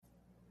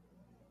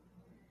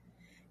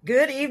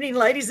Good evening,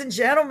 ladies and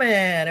gentlemen,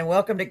 and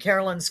welcome to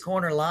Carolyn's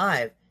Corner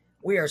Live.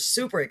 We are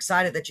super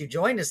excited that you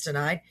joined us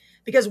tonight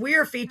because we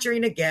are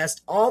featuring a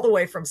guest all the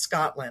way from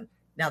Scotland.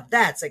 Now,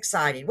 that's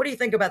exciting. What do you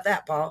think about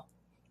that, Paul?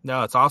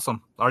 No, it's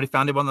awesome. Already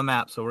found him on the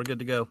map, so we're good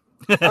to go.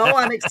 Oh,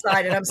 I'm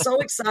excited. I'm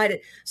so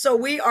excited. So,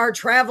 we are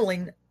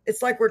traveling.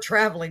 It's like we're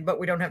traveling, but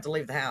we don't have to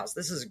leave the house.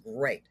 This is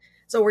great.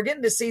 So, we're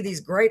getting to see these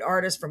great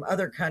artists from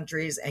other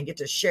countries and get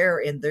to share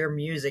in their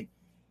music.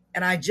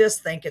 And I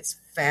just think it's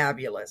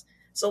fabulous.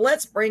 So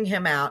let's bring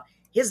him out.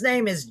 His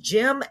name is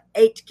Jim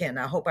Aitken.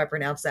 I hope I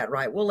pronounced that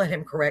right. We'll let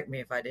him correct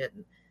me if I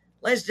didn't.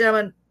 Ladies and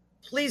gentlemen,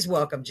 please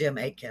welcome Jim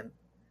Aitken.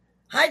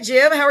 Hi,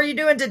 Jim. How are you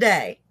doing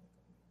today?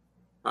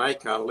 Hi,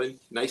 Carolyn.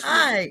 Nice to meet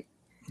Hi.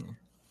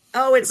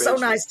 Oh, it's so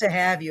nice to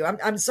have you.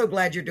 I'm so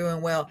glad you're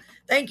doing well.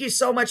 Thank you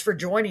so much for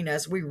joining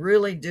us. We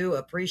really do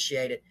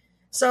appreciate it.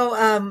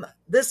 So,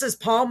 this is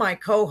Paul, my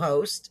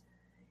co-host,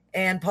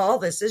 and Paul,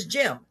 this is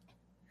Jim.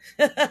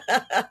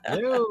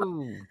 Hello.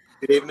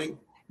 Good evening.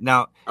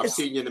 Now, I've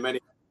seen you in a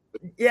minute.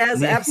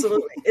 Yes,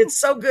 absolutely. It's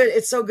so good.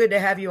 It's so good to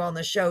have you on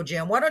the show,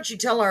 Jim. Why don't you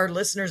tell our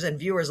listeners and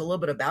viewers a little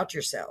bit about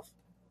yourself?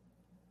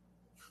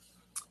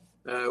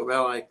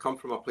 Well, I come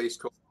from a place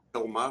called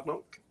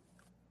Kilmarnock,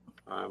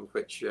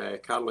 which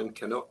Carolyn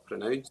cannot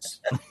pronounce.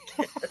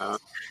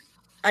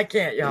 I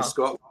can't, y'all. In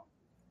Scotland.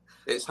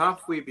 It's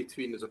halfway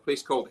between, there's a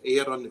place called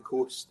Ayr on the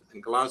coast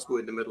and Glasgow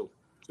in the middle.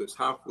 So it's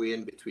halfway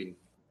in between.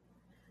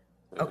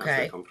 Okay. That's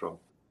where I come from.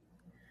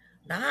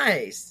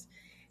 Nice.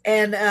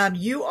 And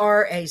you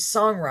are a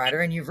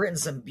songwriter and you've written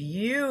some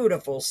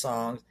beautiful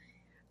songs.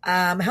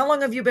 How long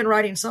have you been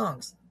writing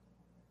songs?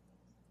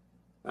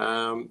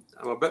 I'm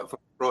a bit of a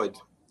fraud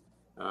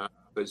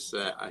because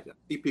I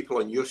see people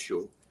on your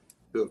show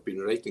who have been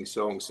writing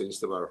songs since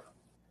they were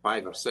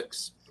 5 or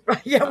 6.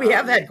 Yeah, we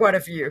have had quite a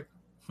few.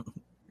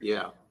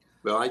 Yeah.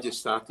 Well, I just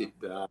started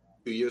 2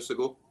 years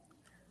ago.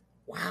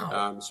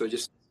 Wow. So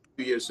just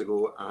 2 years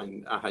ago,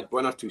 and I had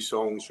 1 or 2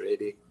 songs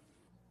ready.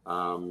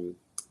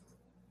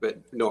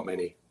 But not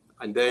many.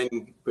 And then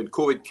when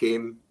COVID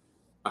came,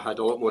 I had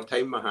a lot more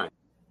time in my hand.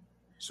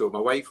 So my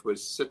wife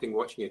was sitting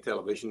watching a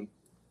television,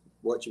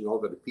 watching all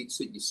the repeats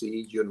that you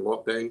see during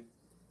lockdown.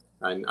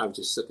 And I was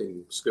just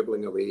sitting,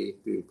 scribbling away,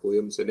 doing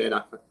poems. And then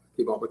I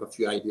came up with a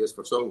few ideas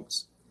for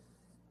songs.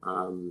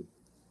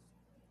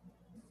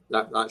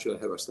 That's really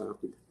how I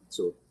started.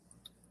 So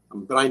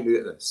I'm brand new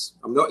at this.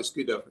 I'm not as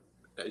good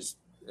as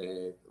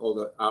all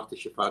the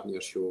artists you've had in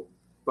your show,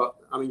 but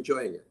I'm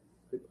enjoying it.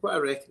 What I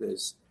reckon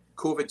is,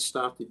 COVID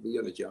started me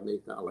on a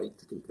journey that I like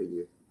to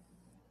continue.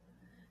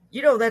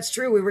 You know, that's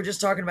true. We were just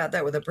talking about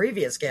that with a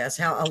previous guest,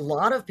 how a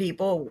lot of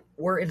people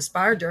were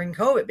inspired during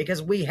COVID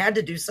because we had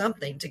to do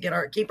something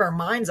to keep our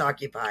minds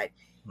occupied.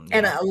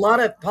 Yeah.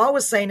 And Paul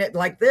was saying it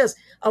like this,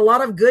 a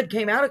lot of good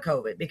came out of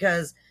COVID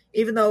because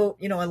even though,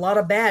 a lot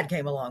of bad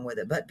came along with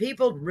it, but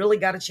people really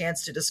got a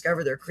chance to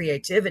discover their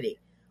creativity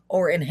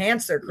or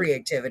enhance their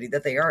creativity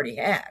that they already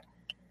had.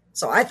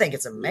 So I think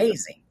it's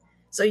amazing.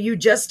 So you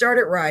just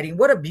started writing.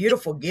 What a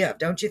beautiful gift,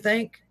 don't you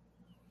think?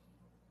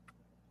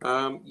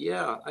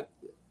 Yeah,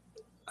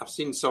 I've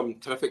seen some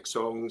terrific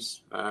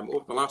songs.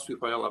 Over the last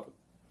week while,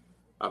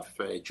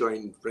 I've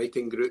joined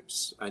writing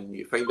groups, and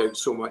you find out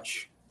so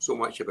much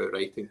about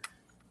writing.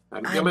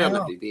 You learn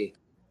every day.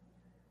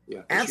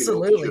 Yeah,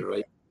 absolutely.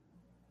 Right.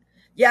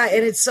 Yeah,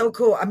 and it's so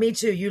cool. Me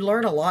too. You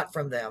learn a lot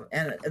from them,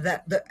 and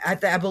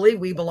I believe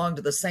we belong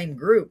to the same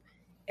group.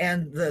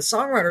 And the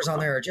songwriters on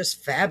there are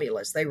just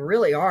fabulous. They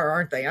really are,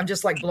 aren't they? I'm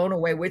just like blown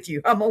away with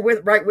you. I'm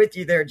right with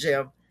you there,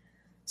 Jim.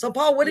 So,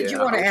 Paul, what did you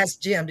want to ask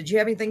Jim? Did you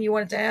have anything you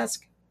wanted to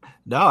ask?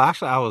 No,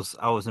 actually, I was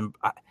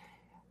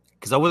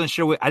because I wasn't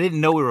sure. I didn't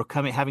know we were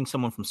having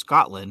someone from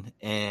Scotland,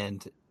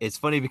 and it's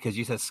funny because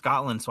you said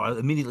Scotland, so I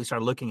immediately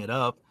started looking it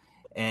up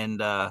and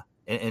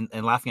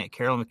laughing at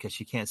Carolyn because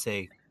she can't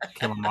say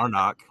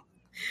Kilmarnock.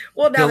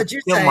 Well, now that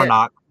you say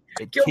Kilmarnock,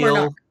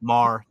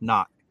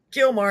 Kilmarnock.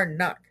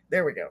 Kilmarnock.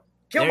 There we go.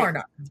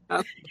 Kilmarnock.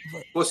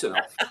 Close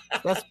enough.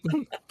 That's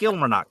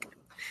Kilmarnock.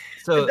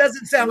 So it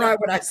doesn't sound right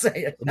when I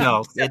say it.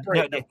 No,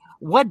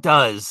 what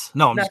does?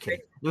 No, I'm Nothing.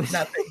 just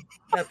kidding.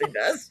 Nothing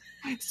does.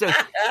 So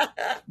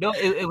no,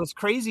 it was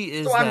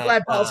crazy. So I'm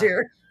glad Paul's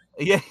here.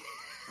 Yeah.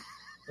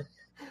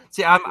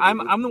 See,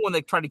 I'm the one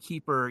that tried to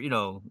keep her,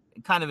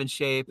 kind of in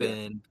shape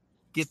and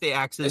get the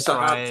accents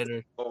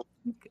right.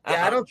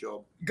 I don't.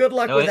 Job. Good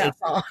luck with that,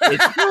 Paul.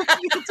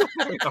 It's a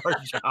very hard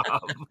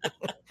job.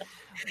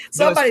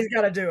 Somebody's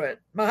got to do it.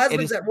 My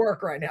husband's at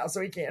work right now, so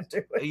he can't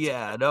do it.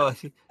 Yeah, no,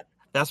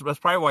 that's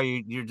probably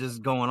why you're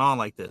just going on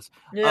like this.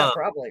 Yeah,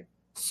 probably.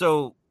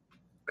 So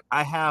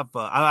I have.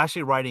 I'm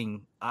actually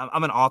writing.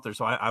 I'm an author,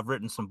 so I've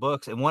written some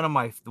books, and one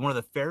of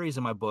the fairies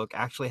in my book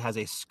actually has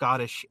a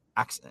Scottish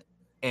accent,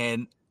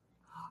 and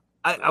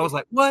I was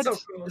like, "What? So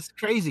cool. It's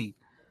crazy."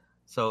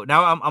 So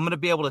now I'm going to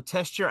be able to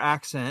test your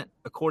accent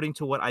according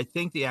to what I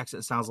think the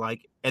accent sounds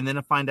like, and then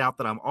to find out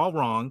that I'm all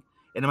wrong,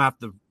 and I'm going to have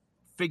to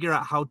figure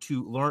out how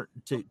to learn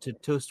to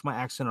twist my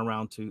accent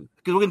around because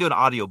we're going to do an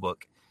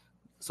audiobook.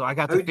 So I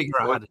got to figure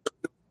out how to.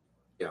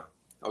 Yeah.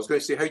 I was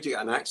going to say, how do you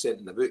get an accent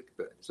in the book?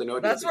 But it's an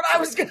audio. That's what I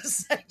was going to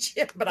say,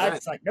 Jim. But I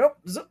was like, nope.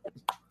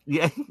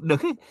 Yeah, no,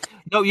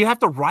 you have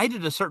to write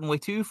it a certain way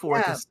too for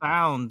it to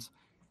sound.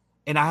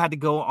 And I had to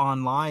go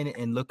online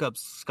and look up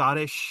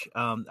Scottish.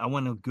 I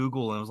went to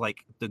Google and it was like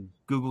the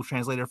Google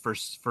translator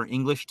for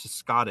English to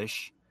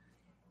Scottish.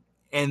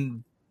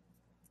 And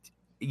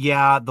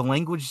yeah, the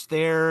language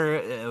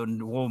there,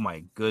 oh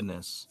my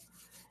goodness,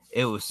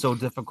 it was so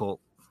difficult.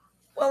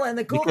 Well, and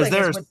the cool thing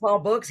is with Paul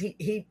books,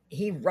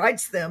 he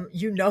writes them.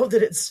 You know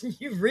that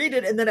you read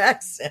it in an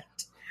accent.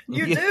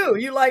 You do.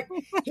 You like,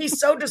 he's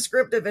so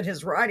descriptive in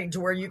his writing to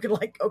where you can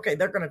like, okay,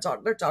 they're going to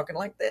talk. They're talking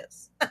like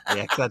this.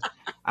 Yeah, because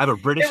I have a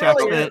British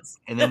accent,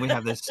 and then we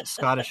have this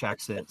Scottish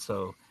accent.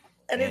 So,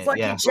 and it's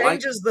like he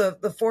changes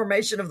the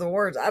formation of the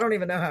words. I don't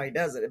even know how he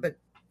does it, but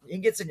he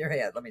gets in your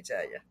head. Let me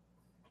tell you.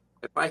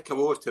 If I come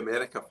over to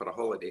America for a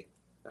holiday,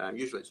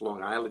 usually it's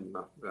Long Island.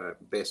 My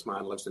best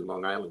man lives in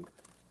Long Island.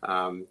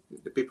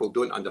 The people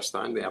don't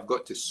understand me. I've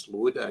got to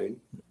slow down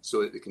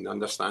so that they can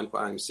understand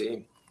what I'm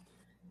saying.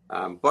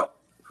 But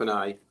when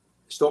I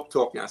stop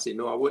talking, I say,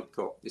 no, I won't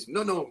talk. They say,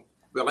 no,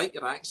 we like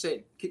your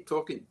accent. Keep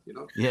talking, you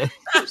know. Yeah.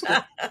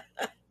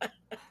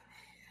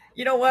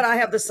 You know what? I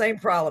have the same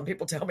problem.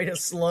 People tell me to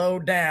slow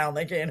down.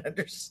 They can't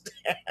understand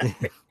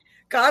me.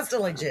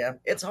 Constantly, Jim.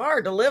 It's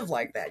hard to live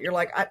like that. You're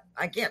like,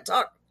 I can't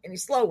talk any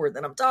slower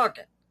than I'm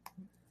talking.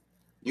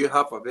 You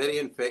have a very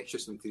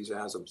infectious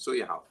enthusiasm. So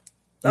you have.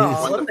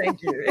 Oh, well,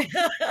 thank you.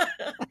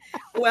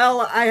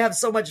 Well, I have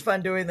so much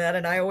fun doing that.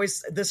 And I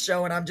always, this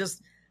show, and I'm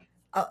just,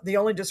 the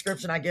only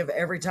description I give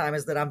every time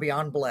is that I'm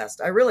beyond blessed.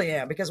 I really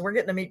am, because we're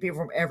getting to meet people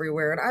from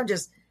everywhere. And I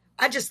just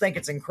think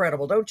it's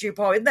incredible. Don't you,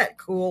 Paul? Isn't that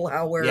cool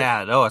how we're...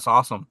 Yeah, no, it's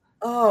awesome.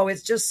 Oh,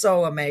 it's just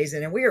so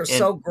amazing. And we are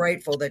so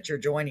grateful that you're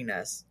joining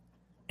us.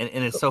 And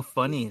it's so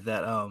funny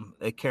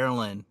that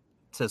Carolyn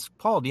says,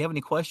 Paul, do you have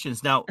any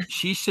questions? Now,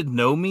 she should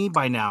know me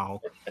by now.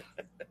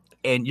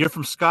 And you're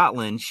from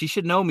Scotland. She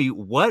should know me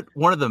what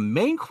one of the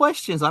main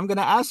questions I'm going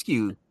to ask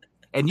you.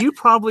 And you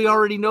probably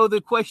already know the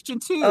question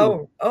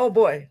too. Oh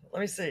boy. Let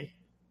me see.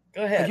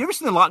 Go ahead. Have you ever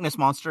seen the Loch Ness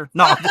Monster?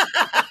 No.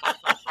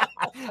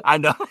 I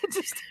know.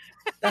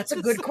 That's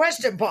a good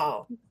question,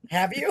 Paul.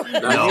 Have you?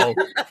 No.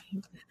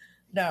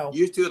 No.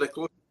 You two are the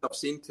closest I've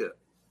seen to it.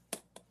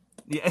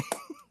 Yeah.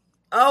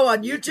 Oh,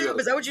 on YouTube?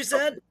 Is that what you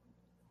said?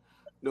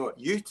 No,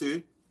 you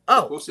two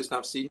are the closest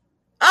I've seen.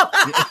 Oh.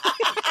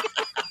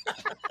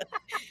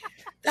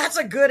 That's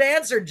a good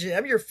answer,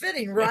 Jim. You're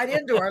fitting right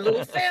into our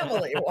little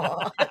family.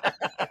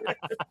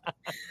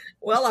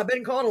 Well, I've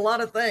been called a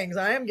lot of things.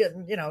 I am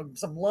getting,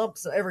 some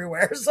lumps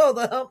everywhere. So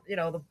the hump,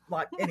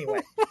 anyway,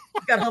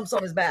 he's got humps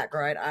on his back,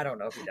 right? I don't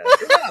know if he does.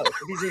 Who knows if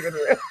he's even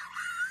real?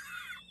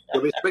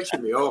 You'll be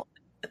switching me off.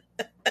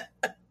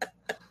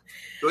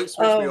 Don't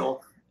switch me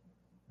off.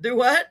 Do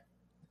what?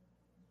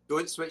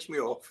 Don't switch me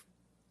off.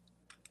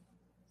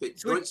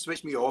 Don't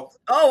switch me off.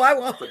 Oh, I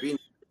won't. For being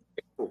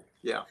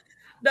yeah.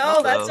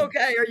 No, that's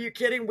okay. Are you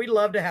kidding? We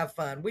love to have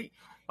fun. We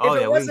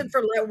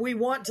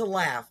want to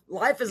laugh.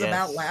 Life is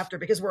about laughter,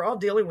 because we're all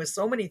dealing with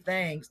so many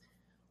things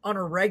on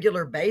a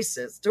regular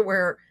basis to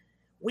where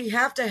we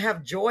have to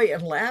have joy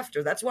and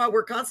laughter. That's why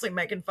we're constantly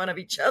making fun of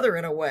each other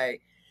in a way.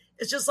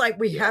 It's just like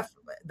we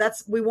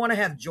want to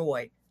have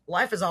joy.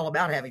 Life is all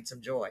about having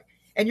some joy.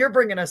 And you're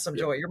bringing us some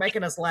joy. You're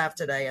making us laugh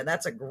today, and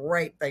that's a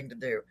great thing to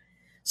do.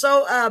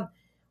 So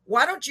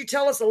why don't you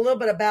tell us a little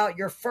bit about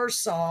your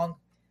first song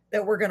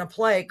that we're going to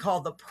play,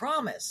 called The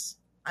Promise.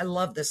 I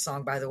love this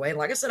song, by the way.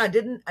 Like I said, I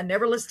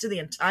never listened to the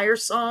entire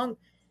song,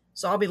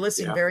 so I'll be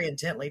listening very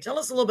intently. Tell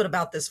us a little bit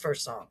about this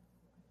first song.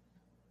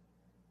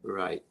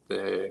 Right.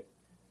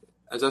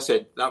 As I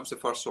said, that was the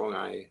first song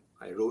I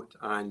wrote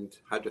and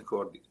had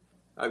recorded.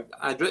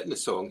 I'd written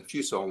a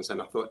few songs, and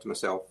I thought to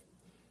myself,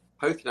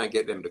 how can I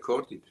get them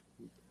recorded?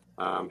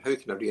 How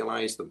can I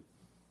realise them?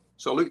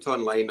 So I looked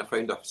online. I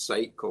found a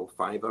site called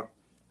Fiverr,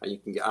 and you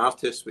can get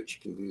artists, which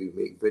you can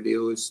make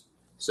videos,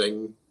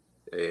 sing,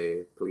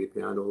 play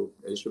piano,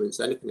 instruments,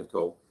 anything at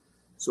all.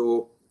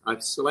 So I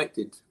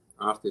selected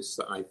artists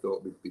that I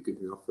thought would be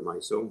good enough for my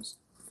songs.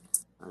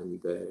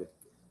 And the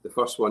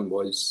first one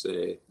was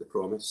The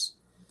Promise.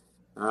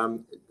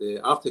 The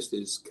artist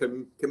is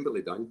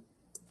Kimberly Dunn,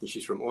 and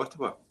she's from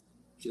Ottawa.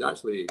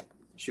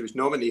 She was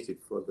nominated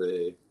for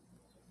the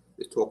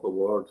top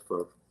award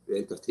for the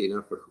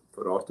entertainer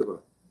for Ottawa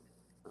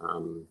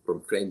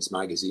from Friends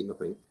magazine, I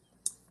think.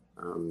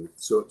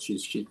 So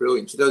she's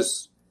brilliant. She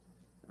does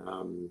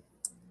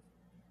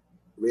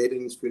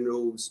weddings,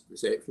 funerals,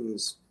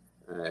 receptions,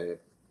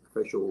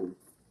 official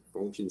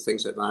functions,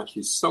 things like that.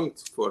 She's sung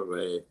for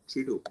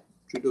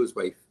Trudeau's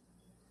wife,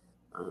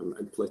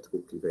 and political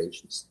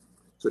conventions.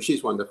 So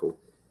she's wonderful.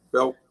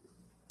 Well,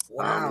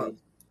 wow.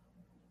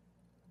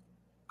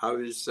 I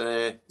was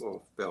where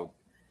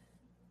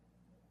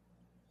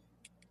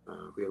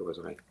was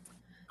I?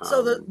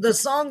 So the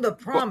song "The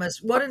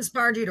Promise," what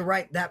inspired you to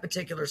write that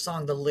particular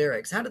song? The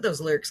lyrics. How did those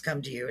lyrics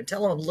come to you? And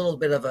tell them a little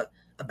bit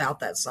about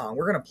that song.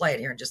 We're going to play it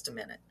here in just a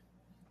minute.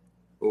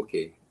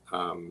 Okay.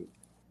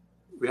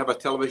 We have a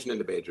television in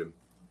the bedroom.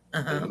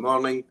 In the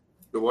morning,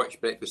 we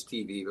watched breakfast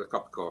TV with a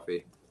cup of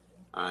coffee,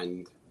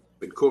 and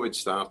when COVID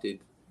started,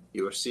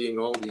 you were seeing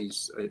all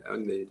these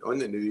on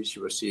the news.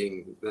 You were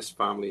seeing this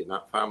family and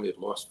that family had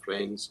lost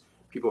friends.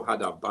 People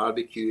had a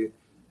barbecue,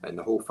 and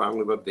the whole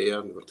family were there,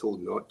 and they were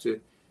told not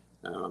to.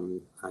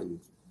 And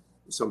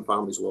some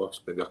families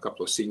lost maybe a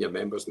couple of senior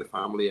members in the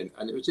family,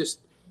 and it was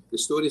just the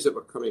stories that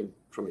were coming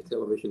from the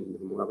television in the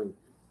morning.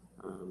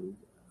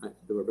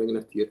 They were bringing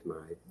a tear to my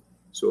eye.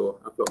 So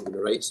I thought I'm going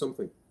to write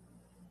something.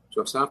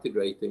 So I started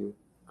writing,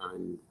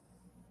 and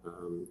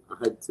I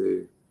had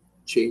to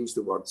change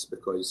the words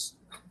because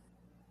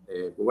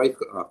my wife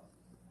got up.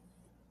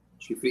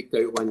 She freaked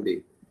out one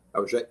day. I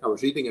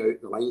was reading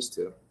out the lines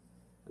to her,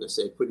 and I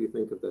said, "What do you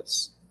think of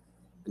this?"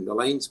 And the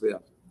lines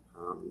were,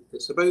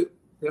 "It's about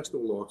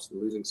personal loss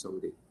and losing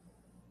somebody."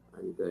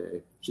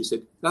 And she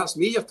said, "That's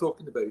me you're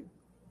talking about.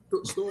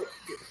 Don't stop."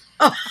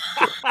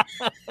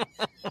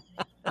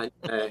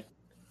 And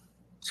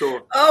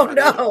so, oh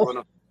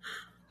no!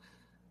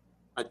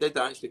 I did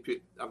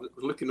actually I was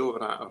looking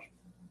over at her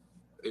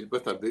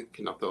with her book,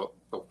 and I thought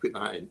I'll put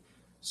that in.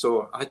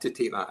 So I had to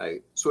take that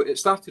out. So it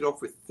started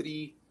off with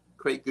 3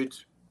 quite good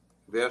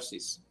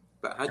verses,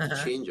 but I had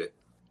to change it,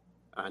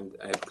 and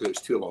because it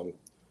was too long,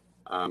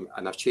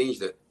 and I've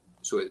changed it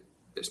so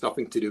it's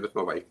nothing to do with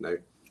my wife now.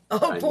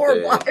 Oh, and,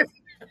 poor wife!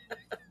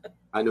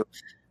 I know,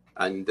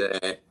 and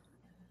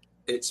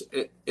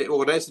it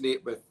will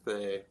resonate with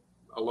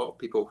a lot of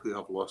people who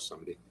have lost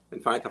somebody.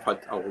 In fact, I've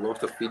had a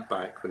lot of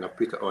feedback when I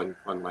put it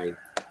online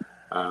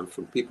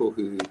from people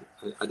who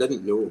I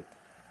didn't know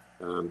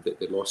that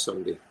they lost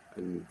somebody,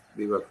 and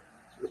they were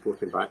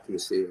reporting back to me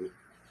saying,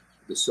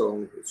 "The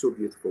song is so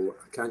beautiful,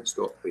 I can't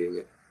stop playing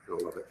it, and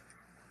I love it."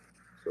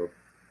 So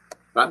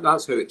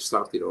that's how it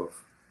started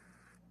off.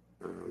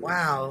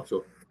 Wow.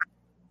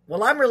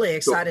 Well, I'm really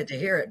excited to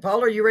hear it.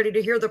 Paul, are you ready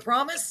to hear The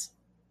Promise?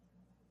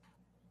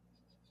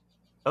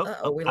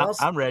 We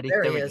lost. I'm ready.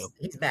 There he is. Go.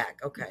 He's back.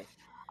 Okay.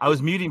 I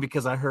was muting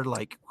because I heard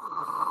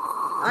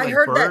I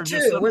heard that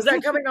too. Was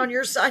that coming on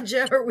your side,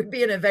 Jim, or are we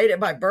being invaded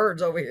by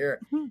birds over here?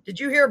 Did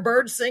you hear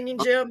birds singing,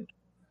 Jim?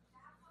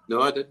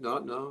 No, I did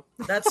not. No.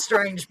 That's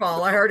strange,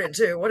 Paul. I heard it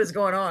too. What is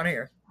going on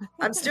here?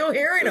 I'm still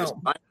hearing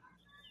them.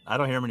 I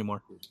don't hear them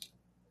anymore.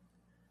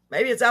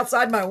 Maybe it's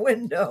outside my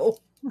window.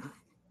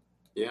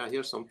 Yeah, I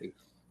hear something.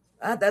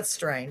 That's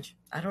strange.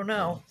 I don't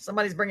know.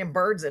 Somebody's bringing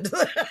birds into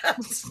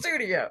the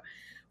studio.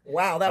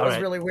 Wow, that was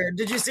really weird.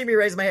 Did you see me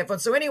raise my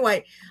headphones? So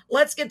anyway,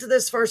 let's get to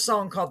this first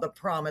song called "The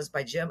Promise"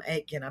 by Jim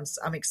Aitken.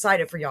 I'm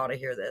excited for y'all to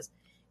hear this,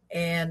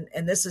 and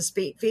this is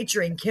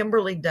featuring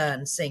Kimberly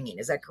Dunn singing.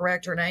 Is that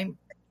correct? Her name?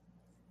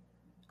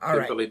 All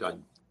right. Kimberly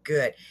Dunn.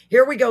 Good.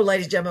 Here we go,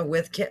 ladies and gentlemen,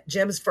 with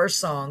Jim's first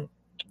song,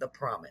 "The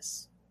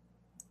Promise."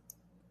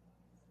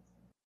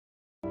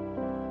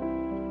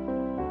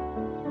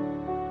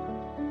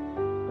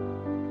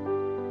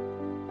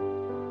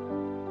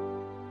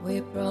 We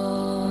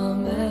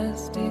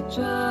promised each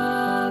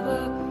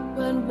other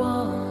when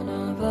one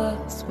of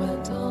us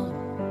went on,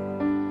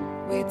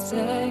 we'd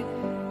say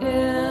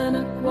in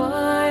a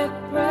quiet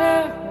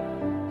prayer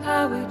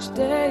how each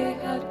day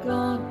had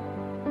gone.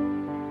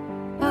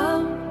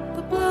 Out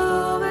the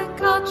blue it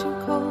got you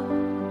cold,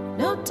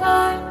 no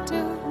time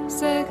to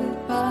say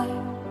goodbye.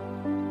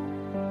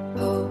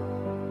 Hope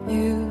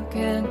you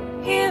can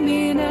hear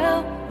me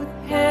now, with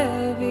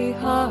heavy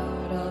heart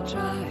I'll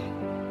try.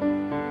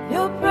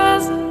 Your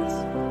presence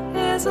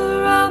is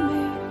around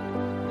me,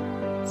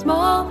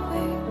 small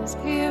things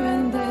here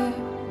and there.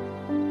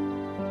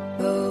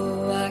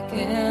 Though I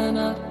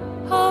cannot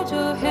hold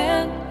your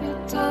hand, your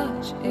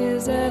touch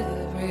is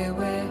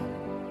everywhere.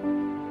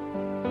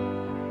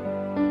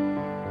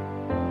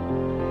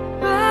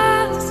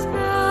 Rest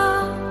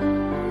now,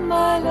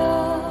 my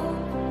love.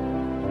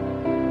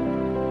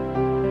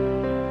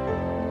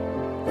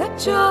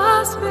 Let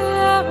your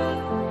spirit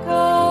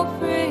go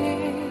free.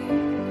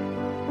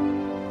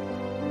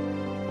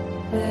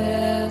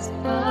 There's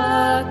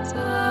a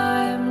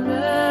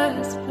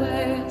timeless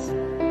place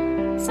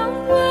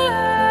somewhere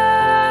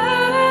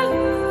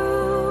you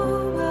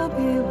will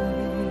be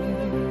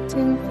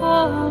waiting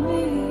for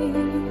me.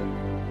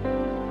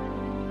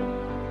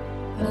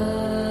 I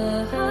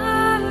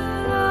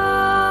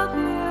love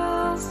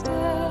you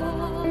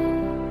still.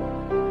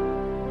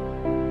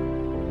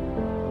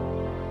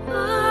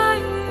 I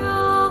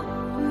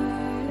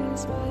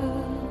always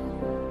will.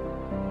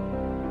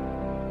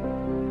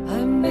 I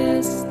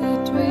miss the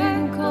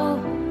twinkle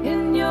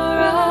in your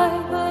eye,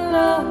 the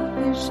love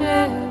you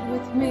shared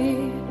with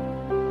me.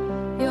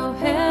 Your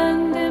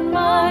hand in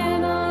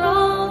mine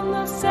along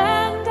the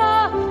sand,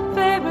 our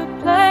favorite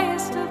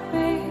place to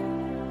be.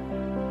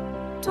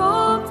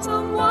 Told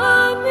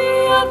someone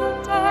the other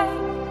day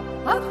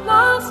I've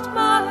lost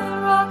my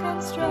rock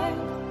and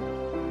strength.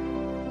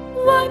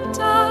 Wiped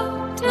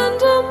out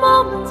tender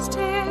moments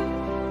tear,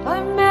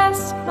 I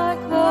miss my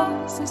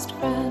closest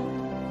friend.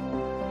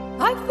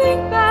 I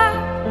think back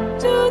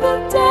to the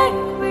day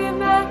we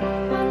met,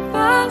 when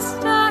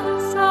first I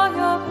saw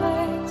your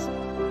face,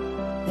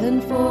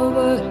 then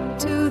forward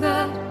to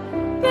that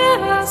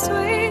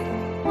bittersweet,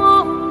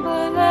 warm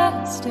but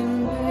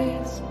lasting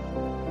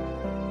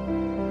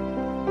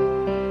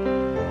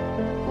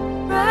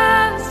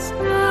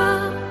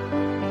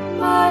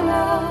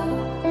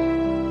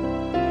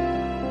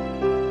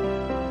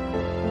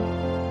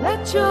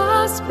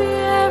just be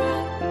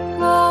Eric,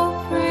 go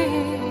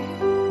free.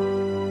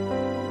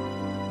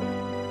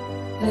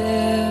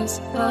 There's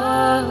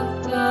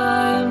a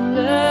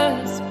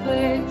timeless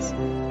place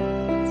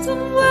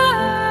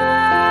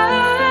somewhere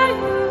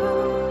you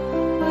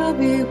will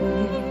be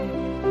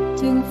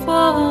waiting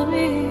for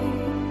me.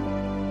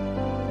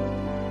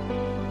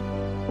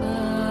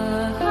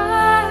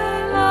 I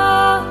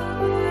love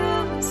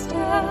you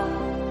still.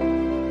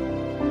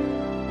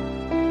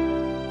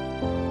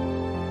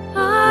 I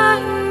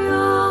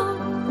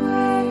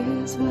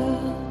always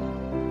will.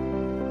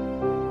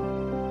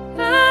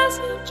 As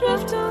you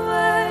drift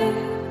away,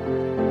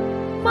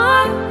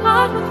 my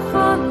heart will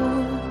follow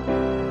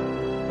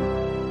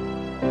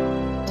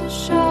to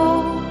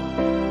show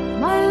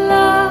my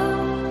love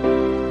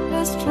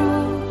is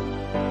true.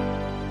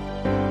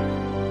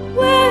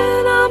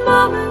 When a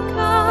moment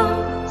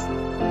comes,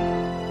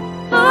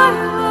 I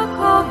will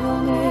call your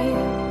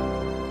name.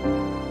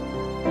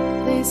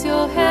 Place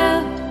your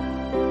hand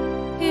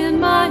in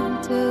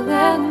mine till the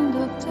end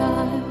of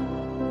time.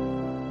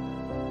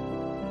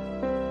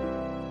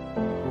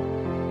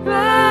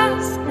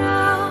 Rest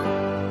now,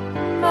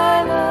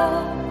 my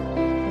love.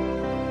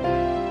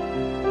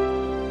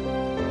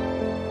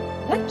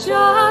 Let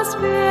your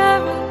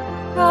spirit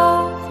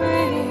go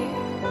free.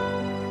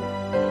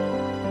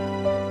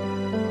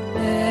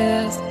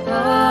 There's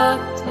a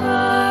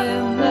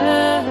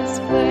timeless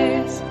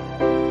place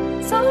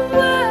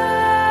somewhere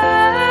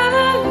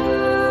you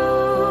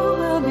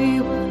will be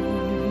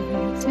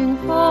waiting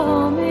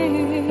for me.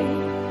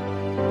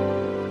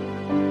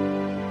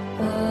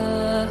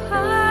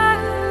 I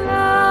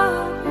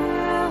love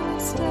you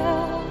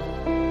still.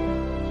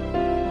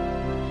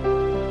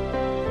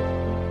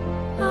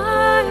 I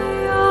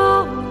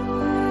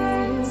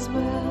always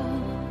will.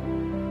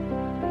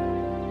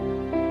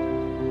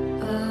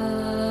 I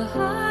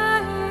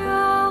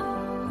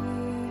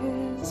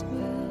always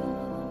will.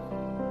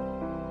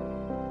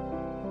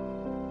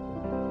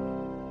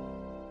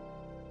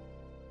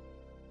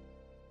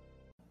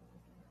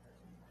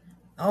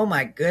 Oh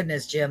my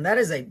goodness, Jim, that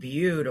is a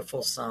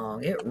beautiful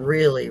song. It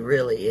really,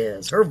 really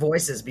is. Her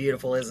voice is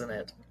beautiful, isn't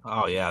it?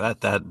 Oh yeah,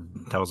 that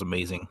was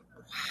amazing.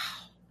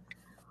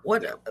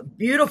 What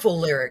beautiful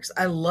lyrics.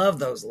 I love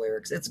those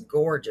lyrics. It's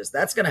gorgeous.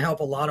 That's going to help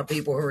a lot of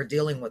people who are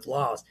dealing with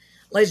loss.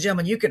 Ladies and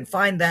gentlemen, you can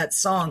find that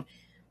song.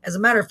 As a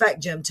matter of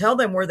fact, Jim, tell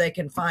them where they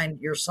can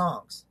find your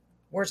songs.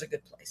 Where's a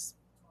good place?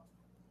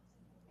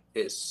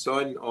 It's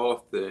on all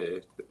of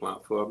the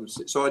platforms.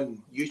 It's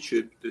on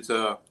YouTube. There's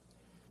a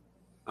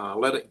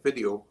lyric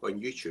video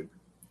on YouTube.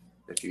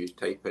 If you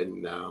type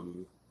in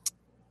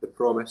The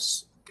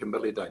Promise,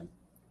 Kimberly Dunn,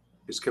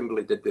 because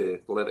Kimberly did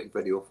the lyric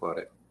video for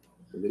it.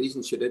 And the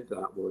reason she did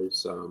that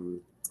was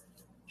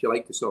she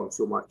liked the song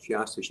so much, she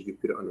asked if she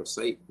could put it on her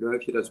site. You know,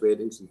 if she does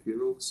weddings and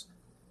funerals.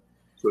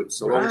 So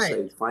it's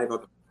alongside 5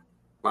 other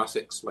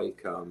classics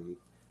like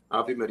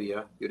Ave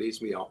Maria, You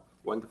Raise Me Up,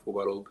 Wonderful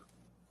World.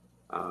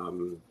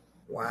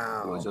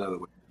 Wow. There's another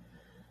one.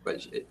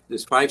 But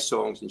there's 5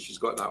 songs and she's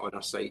got that on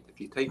her site.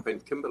 If you type in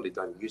Kimberly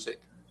Dunn Music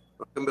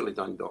or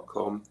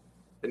kimberlydunn.com,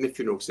 in the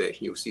funeral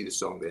section, you'll see the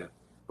song there.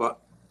 But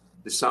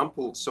the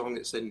sampled song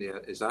that's in there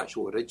is the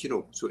actual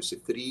original. So it's the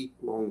 3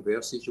 long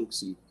verses you'll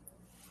see.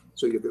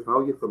 So you'll get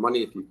value for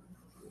money if you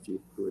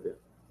go there.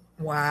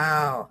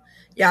 Wow.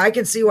 Yeah, I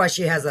can see why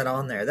she has that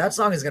on there. That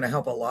song is going to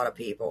help a lot of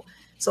people.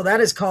 So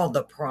that is called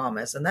The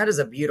Promise, and that is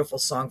a beautiful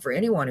song for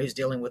anyone who's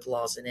dealing with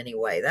loss in any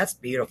way. That's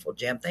beautiful,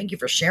 Jim. Thank you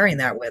for sharing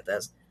that with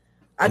us.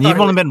 And you've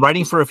only been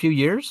writing for a few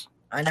years?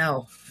 I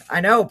know,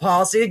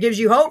 Paul. See, it gives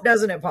you hope,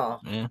 doesn't it,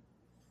 Paul? Yeah.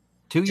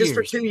 2 years. Just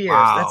for 2 years.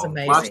 Wow. That's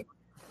amazing.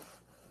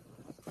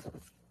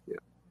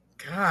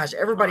 Gosh,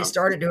 everybody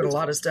started doing a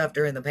lot of stuff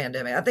during the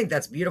pandemic. I think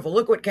that's beautiful.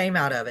 Look what came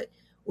out of it.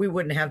 We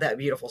wouldn't have that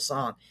beautiful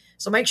song.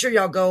 So make sure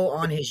y'all go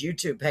on his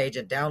YouTube page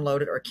and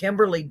download it, or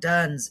Kimberly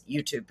Dunn's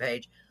YouTube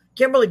page,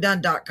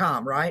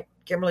 KimberlyDunn.com, right?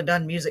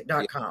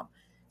 KimberlyDunnMusic.com.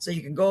 So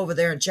you can go over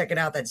there and check it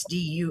out. That's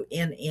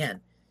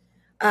DUNN.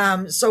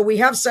 So we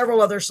have several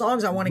other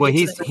songs I want to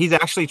get to. He's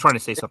actually trying to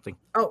say something.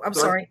 Oh, I'm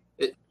sorry.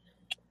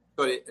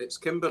 It's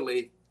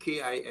Kimberly,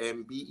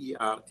 Kimberley.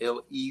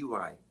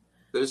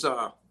 There's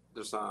a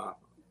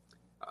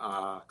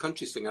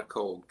country singer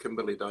called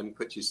Kimberly Dunn,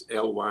 which is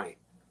Ly,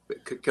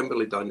 but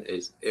Kimberly Dunn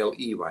is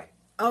Ley.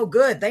 Oh,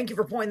 good. Thank you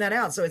for pointing that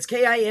out. So it's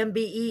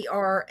Kimberley,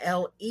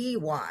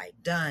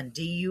 Dunn,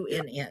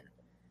 Dunn.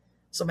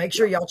 So make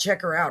sure y'all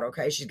check her out,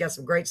 okay? She's got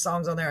some great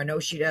songs on there. I know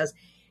she does.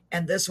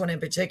 And this one in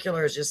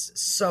particular is just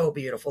so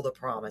beautiful, The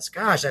Promise.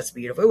 Gosh, that's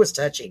beautiful. It was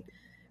touching.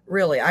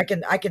 Really, I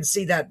can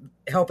see that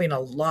helping a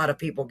lot of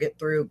people get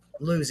through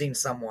losing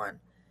someone,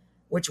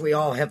 which we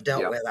all have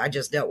dealt with. I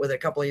just dealt with it a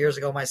couple of years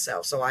ago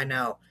myself, so I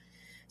know.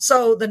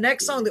 So the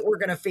next song that we're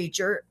going to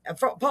feature,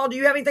 Paul, do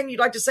you have anything you'd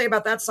like to say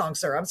about that song,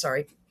 sir? I'm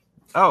sorry.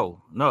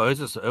 Oh, no, it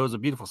was a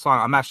beautiful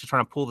song. I'm actually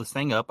trying to pull this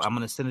thing up. I'm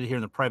going to send it here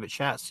in the private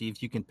chat, see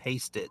if you can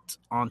paste it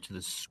onto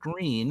the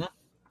screen.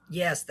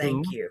 Yes,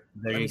 thank you.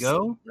 There you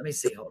go. Let me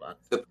see. Hold on.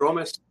 The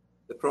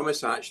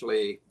Promise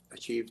actually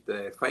achieved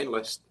the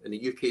finalist in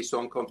the UK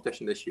Song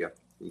Competition this year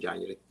in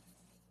January.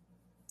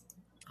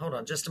 Hold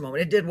on just a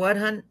moment. It did what,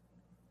 hun?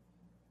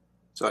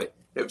 Sorry,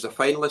 it was a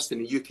finalist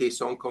in the UK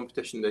song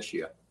competition this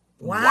year.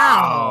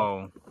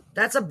 Wow.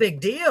 That's a big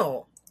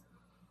deal.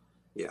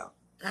 Yeah.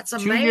 That's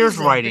amazing. 2 years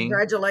writing.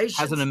 Congratulations.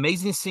 Has an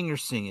amazing singer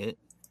sing it.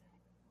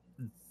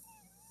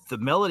 The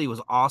melody was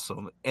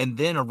awesome. And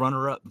then a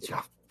runner-up.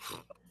 Yeah.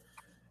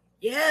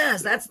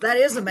 Yes, that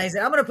is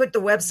amazing. I'm going to put the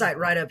website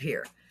right up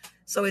here.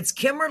 So it's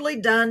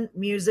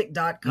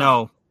KimberlyDunnMusic.com.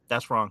 No,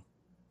 that's wrong.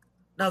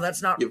 No,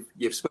 that's not.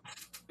 You've spelled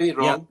it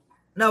wrong. Yep.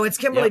 No, it's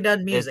Kimberly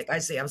Dunn Music. I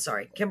see. I'm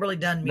sorry. Kimberly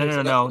Dunn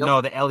Music.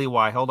 No, the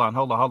LEY. Hold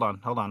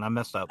on. I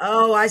messed up.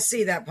 Oh, I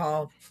see that,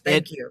 Paul.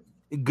 Thank you.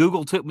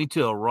 Google took me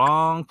to a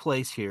wrong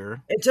place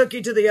here. It took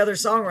you to the other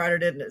songwriter,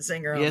 didn't it?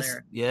 Singer on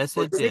there. Yes,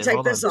 it did. Let me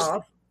take this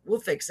off. We'll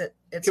fix it.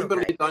 It's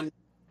okay.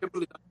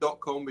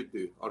 KimberlyDunn.com would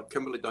do, or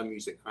Kimberly Dunn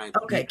Music.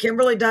 Okay,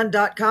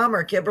 KimberlyDunn.com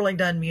or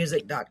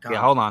KimberlyDunnMusic.com.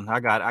 Yeah, hold on. I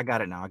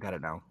got it now.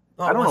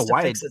 Paul I don't know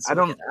why. I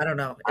don't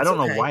know. I don't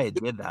know why it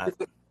did that.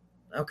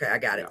 Okay, I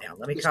got it now.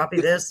 Let me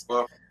copy this.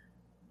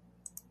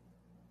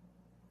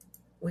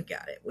 We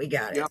got it.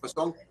 You have a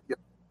song. You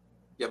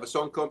have a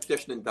song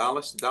competition in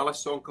Dallas. Dallas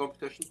Song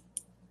Competition.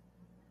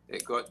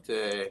 It got.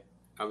 I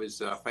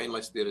was a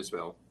finalist there as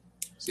well.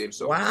 Same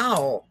song.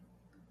 Wow.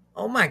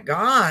 Oh my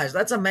gosh,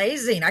 that's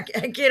amazing. I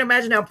can't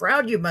imagine how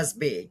proud you must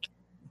be.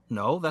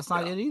 No, that's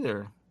not it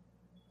either.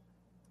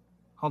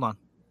 Hold on.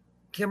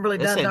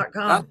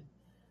 KimberlyDunn.com.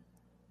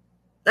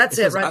 That's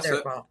it right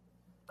there, Paul.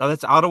 Oh,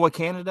 that's Ottawa,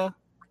 Canada?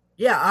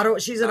 Yeah, Ottawa.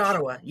 She's in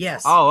Ottawa.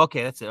 Yes. Oh,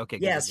 okay. That's it. Okay.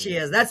 Yes, she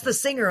is. That's the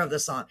singer of the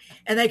song.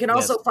 And they can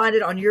also find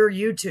it on your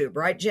YouTube,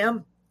 right,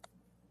 Jim?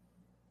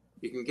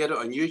 You can get it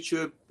on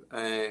YouTube.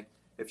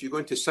 If you go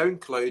into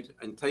SoundCloud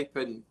and type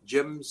in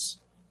Jim's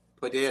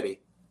Podere,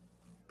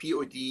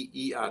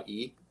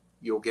 Podere,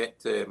 you'll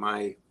get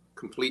my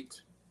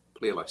complete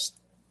playlist.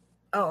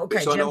 Oh,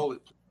 okay, Jim.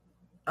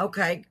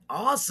 Okay,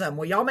 awesome.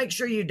 Well, y'all make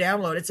sure you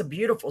download. It's a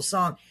beautiful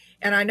song.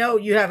 And I know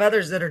you have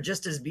others that are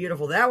just as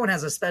beautiful. That one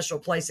has a special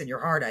place in your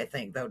heart, I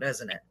think, though,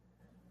 doesn't it?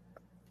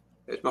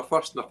 It's my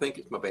first, and I think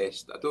it's my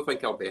best. I don't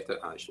think I'll bet it,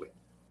 actually.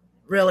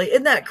 Really?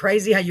 Isn't that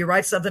crazy how you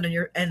write something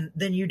and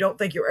then you don't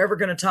think you're ever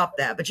going to top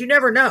that? But you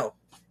never know.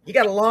 You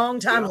got a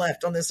long time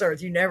left on this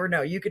earth. You never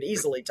know. You could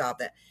easily top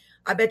that.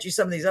 I bet you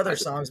some of these other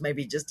songs may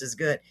be just as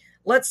good.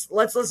 Let's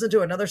listen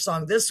to another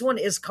song. This one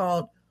is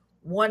called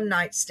One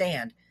Night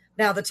Stand.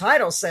 Now, the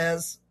title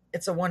says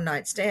it's a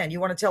one-night stand. You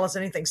want to tell us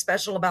anything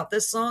special about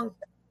this song?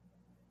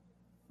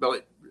 Well,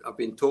 I've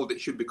been told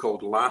it should be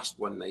called Last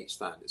One Night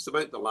Stand. It's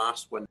about the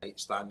last one night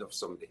stand of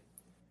somebody.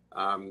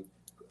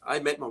 I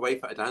met my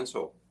wife at a dance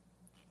hall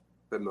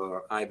when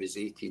I was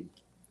 18,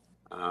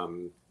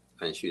 and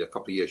she was a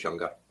couple of years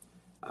younger.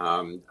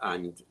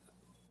 And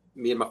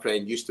me and my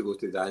friend used to go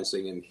to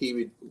dancing, and he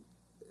would,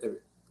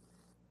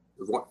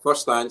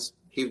 first dance,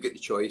 he would get the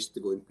choice to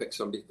go and pick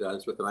somebody to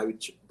dance with, and I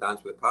would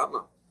dance with a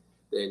partner.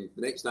 Then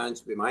the next dance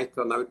would be my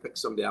turn. I would pick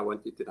somebody I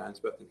wanted to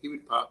dance with, and he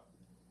would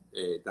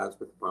dance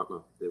with the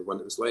partner, the one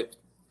that was left.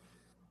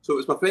 So it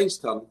was my friend's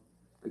turn,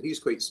 and he's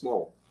quite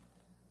small.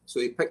 So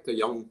he picked a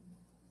young,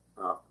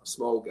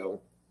 small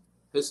girl,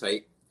 his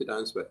height, to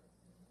dance with.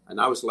 And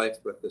I was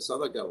left with this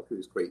other girl who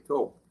was quite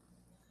tall.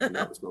 And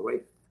that was my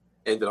wife.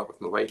 Ended up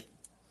with my wife.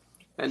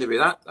 Anyway,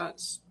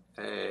 that's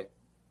how I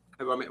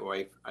met my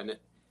wife. And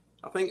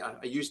I think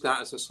I used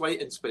that as a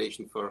slight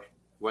inspiration for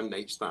One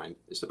Night Stand.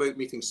 It's about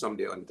meeting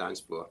somebody on the dance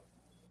floor.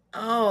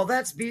 Oh,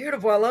 that's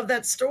beautiful. I love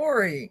that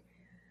story.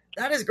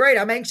 That is great.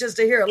 I'm anxious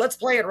to hear it. Let's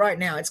play it right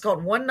now. It's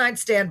called One Night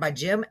Stand by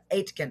Jim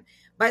Aitken.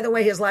 By the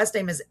way, his last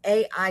name is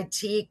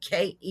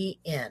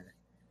Aitken.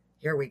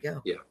 Here we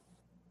go. Yeah.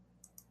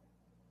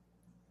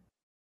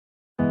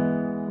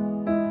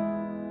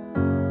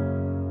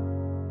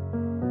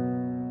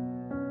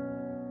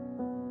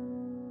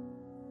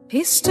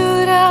 He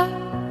stood out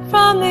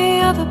from the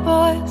other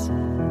boys.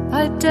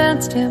 I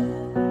danced him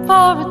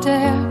for a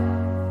dare,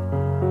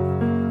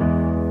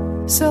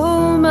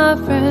 so my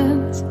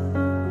friends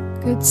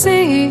could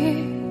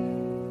see.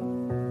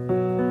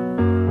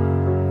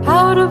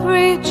 Out of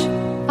reach,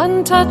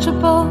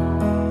 untouchable,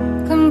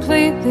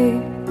 completely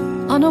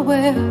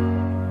unaware.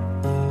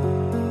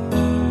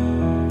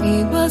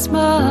 He was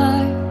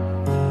my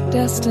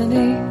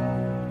destiny.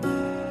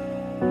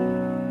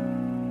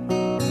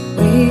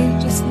 We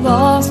just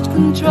lost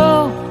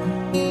control.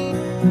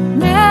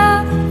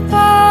 Never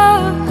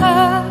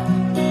had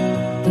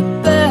the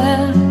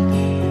band.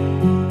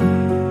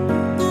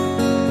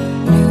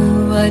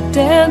 Knew I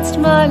danced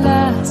my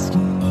last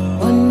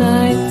one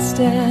night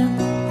stand.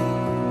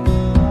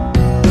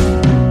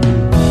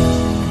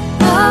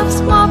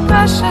 Love's more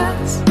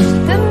precious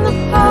than the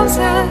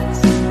poses,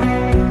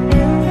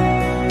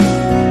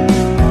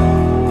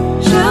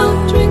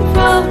 sheltering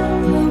from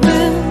the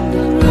wind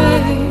and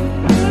rain.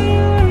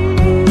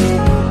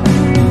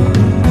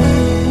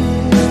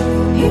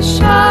 He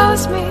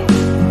showers me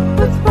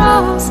with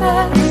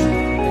roses.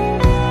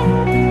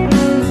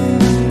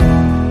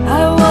 I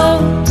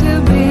want to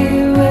be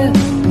with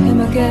him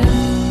again.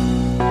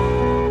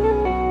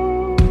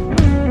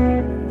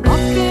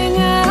 Walking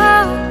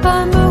out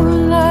by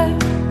moonlight,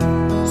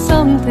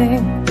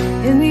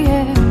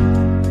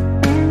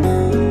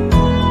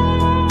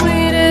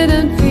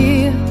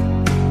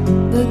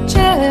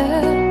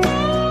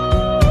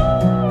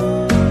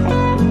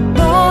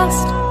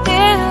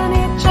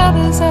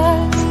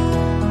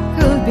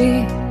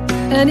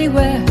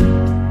 anywhere.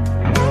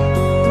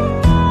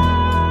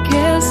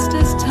 Kissed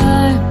as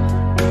time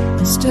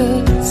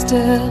stood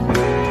still.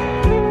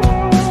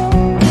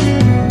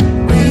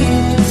 We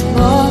just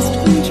lost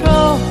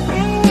control.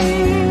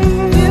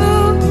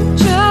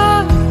 Future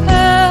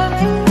had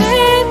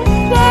been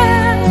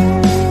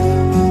planned.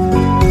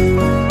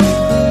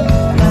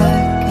 I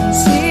can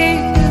see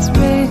his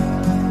ring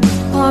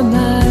on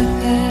my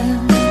hand.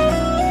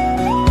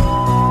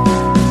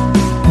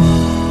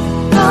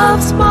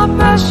 Love's more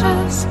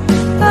precious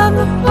than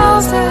the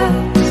roses,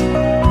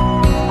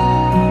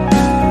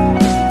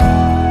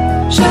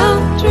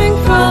 sheltering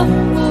from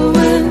the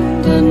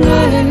wind and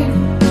rain.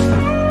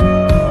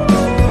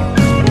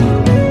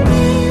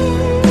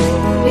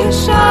 He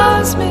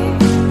showers me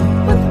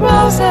with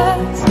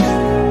roses.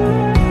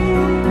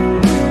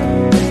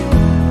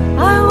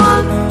 I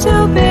want to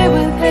be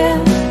with him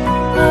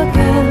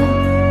again.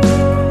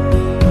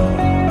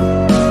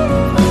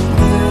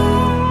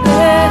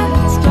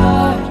 This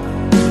dart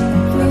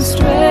flew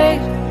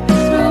straight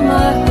through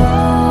my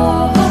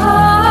heart.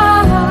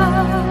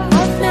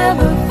 I've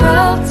never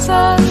felt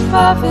such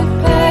perfect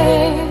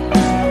pain.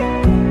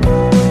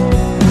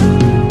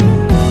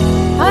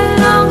 I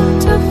long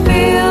to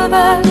feel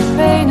that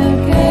pain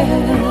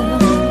again.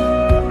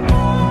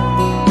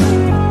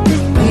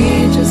 We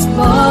just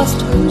lost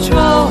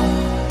control.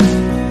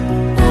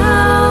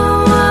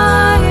 Now I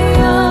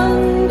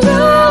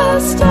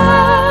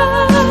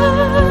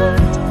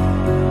understand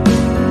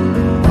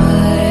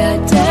why I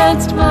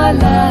danced my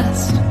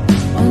last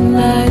one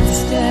night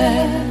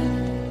stand.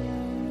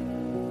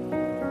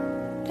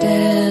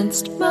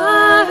 Danced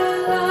my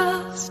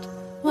last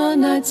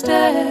one night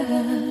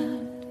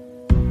stand.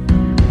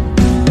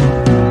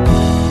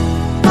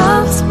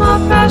 Love's more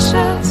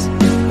precious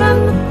than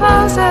the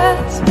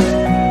roses,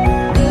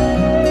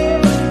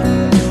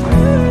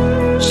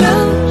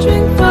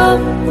 sheltering from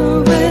the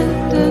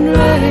wind and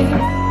rain.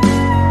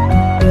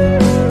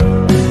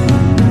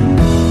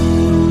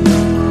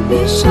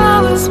 He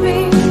showers me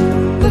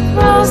with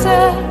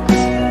roses.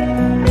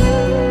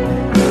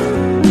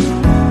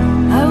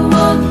 I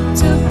want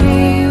to be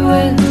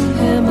with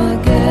him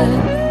again.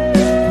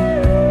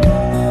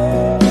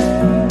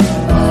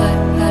 But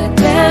I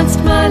danced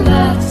my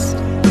last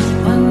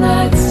one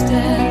night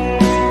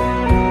stand.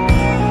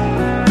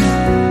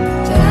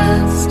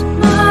 Danced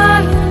my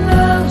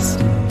last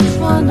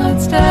one night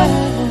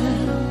stand.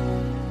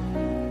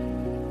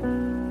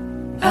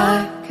 I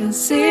can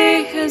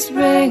see his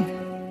ring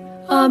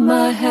on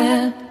my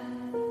hand.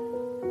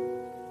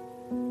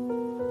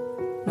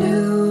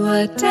 Knew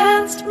I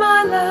danced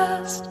my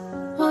last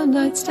one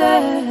night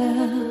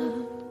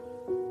stand.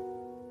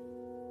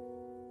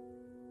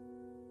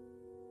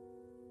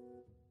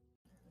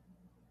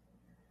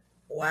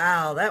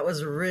 Wow, that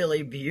was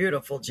really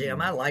beautiful,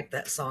 Jim. I like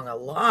that song a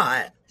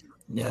lot.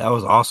 Yeah, that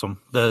was awesome.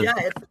 Yeah,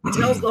 it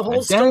tells the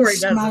whole story,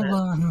 doesn't it?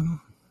 Oh,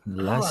 I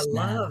Last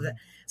love now. that.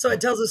 So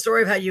it tells the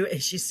story of how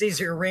she sees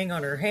your ring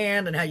on her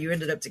hand and how you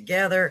ended up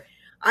together.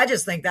 I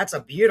just think that's a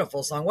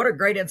beautiful song. What a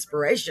great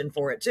inspiration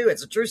for it too.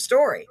 It's a true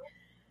story.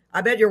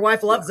 I bet your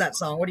wife loves that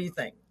song. What do you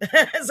think?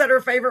 Is that her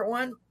favorite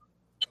one?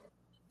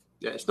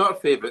 Yeah, it's not her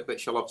favourite, but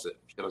she loves it.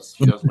 She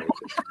does like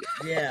it.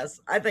 Yeah. Yes,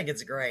 I think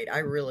it's great. I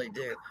really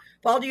do.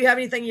 Paul, do you have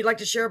anything you'd like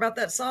to share about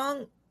that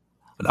song?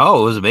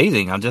 No, it was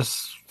amazing. I'm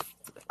just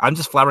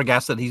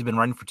flabbergasted he's been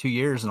writing for 2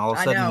 years, and all of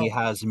a I sudden he know.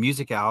 has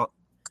music out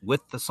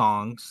with the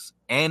songs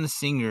and the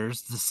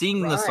singers to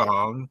sing the Right.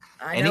 song.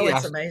 I And know, he it's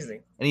asked-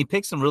 amazing. And he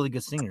picked some really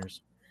good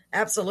singers.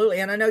 Absolutely.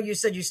 And I know you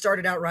said you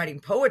started out writing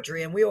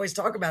poetry, and we always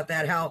talk about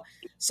that, how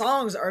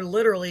songs are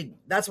literally,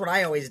 that's what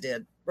I always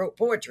did, wrote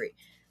poetry.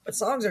 But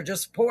songs are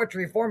just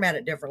poetry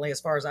formatted differently as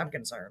far as I'm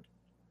concerned.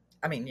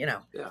 I mean,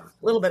 Yeah. a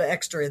little bit of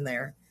extra in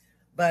there.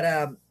 But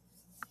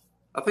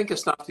I think I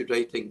started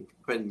writing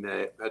when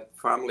I had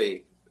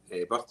family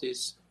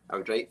birthdays. I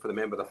would write for the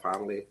member of the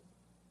family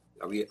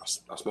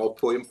a small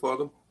poem for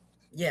them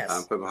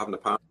yes, when we're having a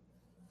party.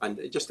 And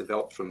it just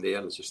developed from there,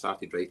 and I just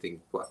started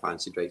writing what I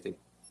fancied writing.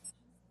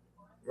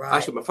 right.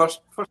 Actually, my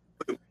first poem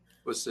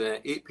was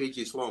 8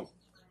 pages long.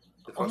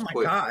 The Oh first my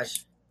poem.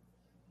 gosh.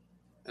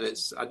 And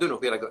I don't know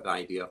where I got the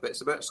idea, but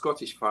it's about a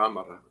Scottish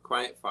farmer, a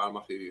quiet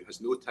farmer who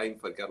has no time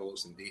for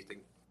girls and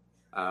dating.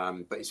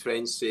 But his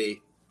friends say,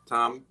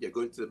 Tam, you're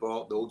going to the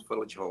ball at the old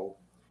village hall.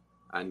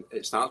 And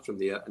it starts from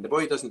there. And the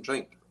boy doesn't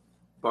drink,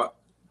 but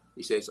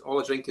he says,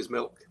 all I drink is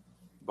milk.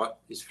 But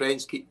his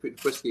friends keep putting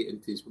whiskey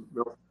into his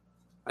milk.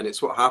 And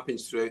it's what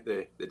happens throughout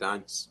the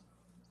dance.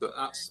 So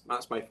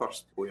that's my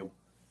first poem.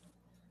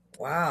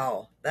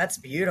 Wow, that's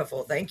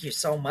beautiful. Thank you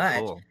so much.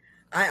 Cool.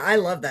 I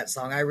love that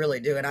song. I really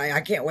do. And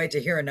I can't wait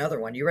to hear another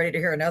one. You ready to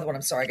hear another one?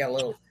 I'm sorry, I got a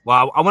little.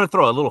 Well, I want to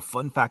throw a little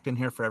fun fact in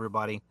here for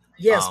everybody.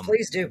 Yes,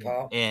 please do,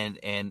 Paul. And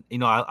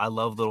I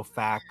love little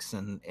facts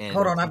and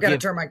Hold on, I've got to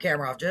turn my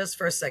camera off just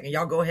for a second.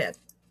 Y'all go ahead.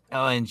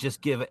 And just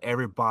give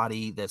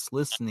everybody that's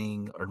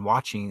listening or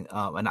watching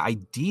an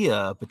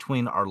idea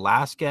between our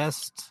last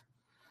guest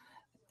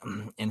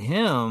and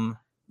him.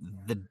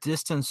 The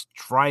distance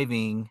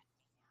driving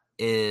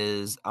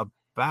is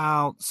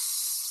about,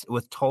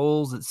 with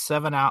tolls, it's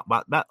 7 out,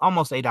 about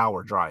almost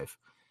 8-hour drive.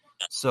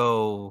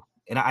 So,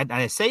 and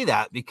I say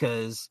that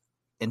because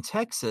in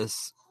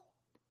Texas,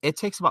 it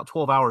takes about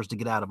 12 hours to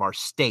get out of our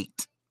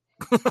state.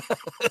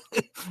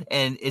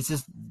 And it's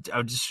just,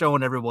 I'm just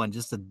showing everyone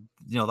just the,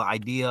 you know, the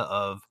idea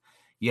of,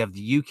 you have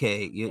the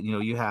UK,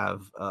 you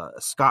have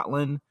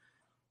Scotland,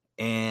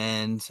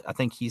 and I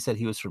think he said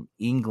he was from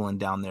England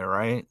down there,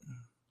 right?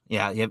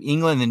 Yeah, you have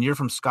England, and you're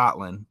from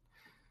Scotland.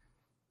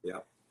 Yeah.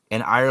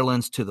 And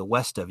Ireland's to the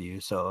west of you.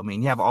 So, I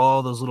mean, you have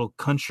all those little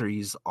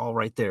countries all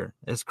right there.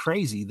 It's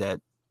crazy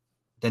that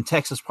then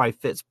Texas probably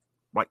fits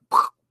like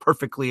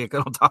perfectly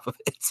on top of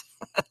it.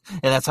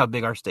 And that's how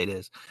big our state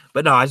is.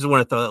 But no, I just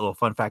want to throw that little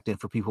fun fact in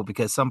for people,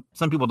 because some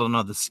people don't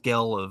know the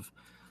scale of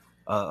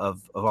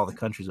all the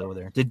countries over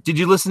there. Did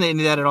you listen to any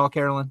of that at all,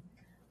 Carolyn?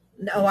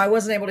 No, I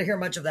wasn't able to hear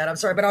much of that. I'm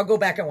sorry, but I'll go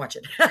back and watch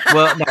it.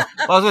 Well, no,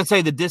 I was going to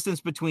say the distance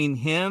between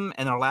him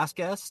and our last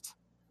guest.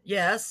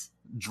 Yes.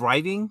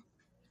 Driving.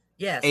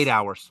 Yes. 8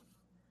 hours.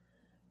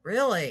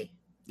 Really?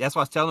 That's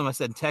what I was telling him. I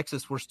said, in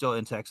Texas, we're still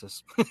in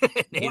Texas.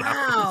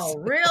 Wow,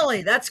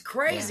 really? That's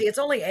crazy. Yeah. It's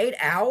only 8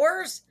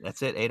 hours?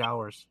 That's it, 8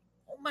 hours.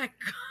 Oh my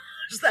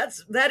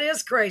gosh, that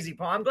is crazy,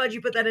 Paul. I'm glad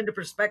you put that into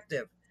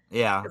perspective.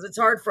 Yeah. Because it's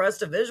hard for us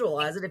to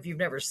visualize it if you've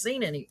never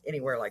seen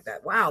anywhere like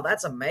that. Wow,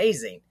 that's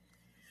amazing.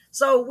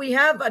 So we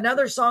have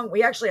another song.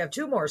 We actually have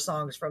 2 more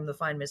songs from the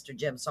fine Mr.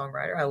 Jim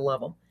songwriter. I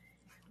love them.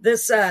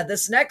 This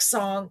next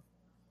song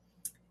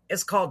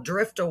is called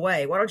Drift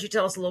Away. Why don't you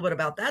tell us a little bit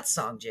about that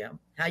song, Jim?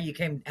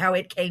 How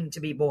it came to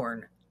be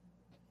born?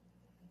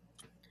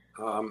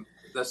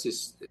 This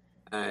is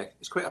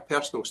it's quite a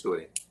personal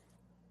story.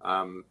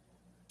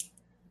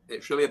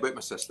 It's really about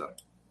my sister.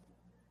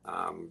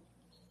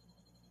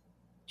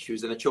 She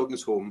was in a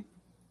children's home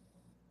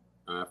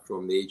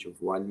from the age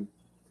of 1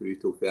 through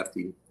till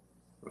 13,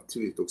 or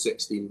 2 till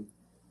 16.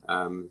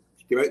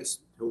 She came out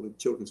of the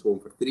children's home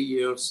for 3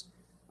 years,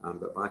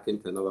 but back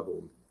into another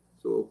home.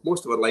 So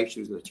most of her life she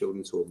was in a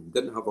children's home.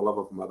 Didn't have the love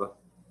of a mother.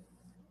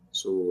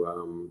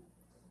 So,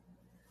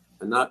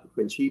 and that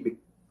when she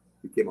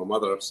became a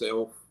mother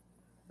herself,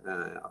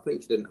 I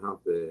think she didn't have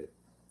the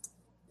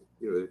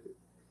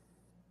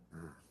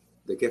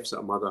gifts that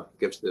a mother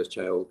gives to their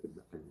child.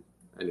 And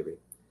anyway.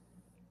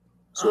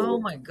 So, oh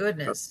my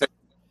goodness.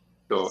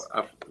 So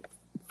our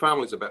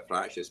family's a bit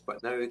fractious,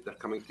 but now they're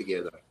coming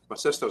together. My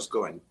sister's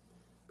gone,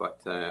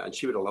 but and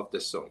she would have loved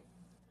this song.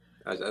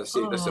 As I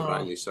say, this is a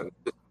brand new song.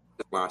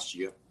 Last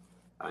year,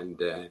 and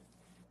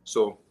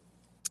so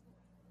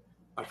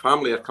our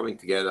family are coming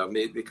together.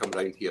 They come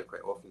round here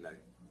quite often now,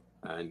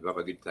 and we have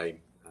a good time.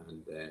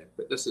 And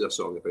but this is a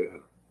song about her.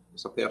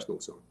 It's a personal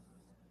song.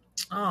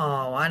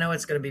 Oh, I know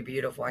it's going to be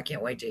beautiful. I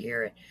can't wait to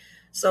hear it.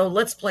 So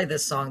let's play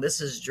this song. This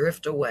is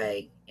Drift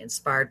Away,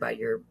 inspired by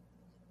your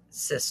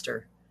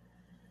sister.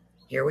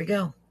 Here we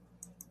go.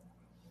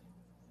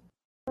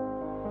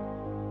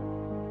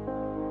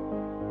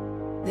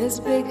 This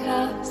big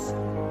house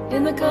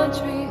in the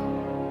country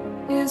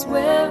is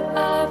where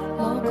I've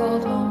long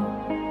called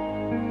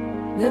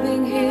home.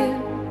 Living here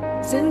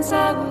since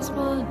I was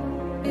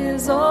 1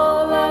 is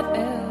all I've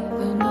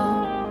ever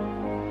known.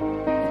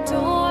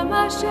 Adore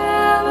my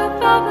share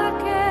with other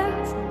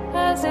kids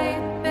as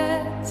 8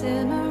 beds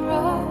in a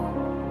row.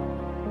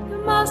 There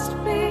must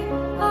be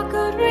a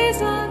good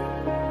reason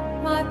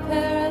my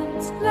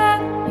parents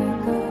let me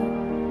go.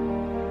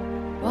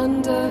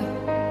 Wonder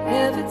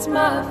if it's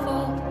my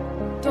fault.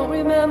 Don't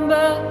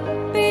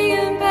remember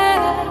being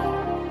bad.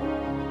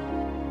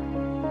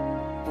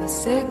 For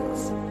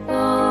 6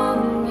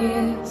 long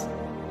years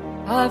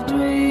I've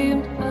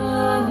dreamed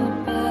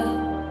about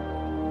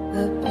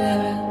the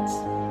parents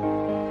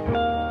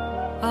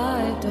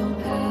I don't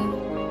have.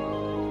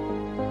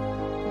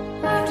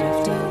 I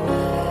drift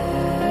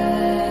away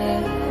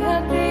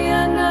at the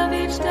end of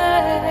each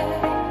day.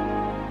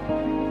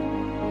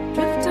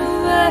 Drift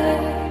away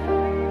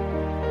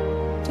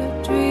to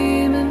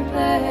dream and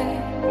play.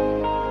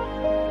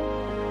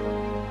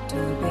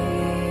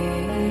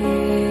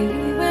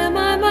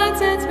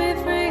 Sets me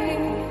free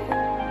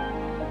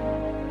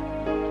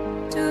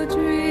to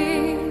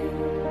dream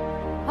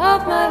of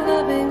my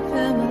loving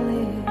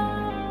family.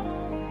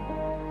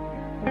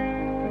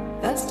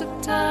 Best of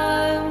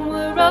time,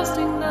 we're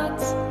roasting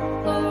nuts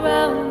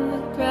around the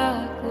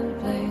crackling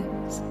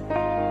flames.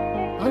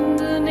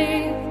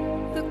 Underneath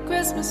the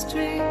Christmas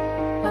tree,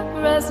 a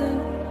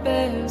present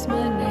bears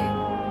my name.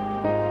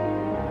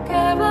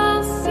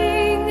 Carols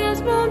sing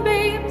as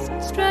moonbeams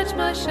stretch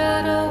my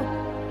shadow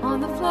on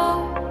the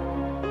floor.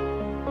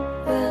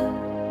 Then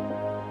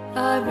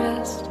I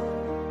rest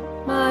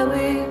my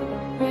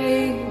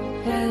weary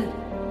head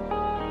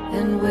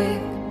and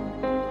wake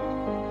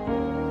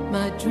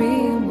my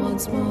dream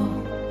once more.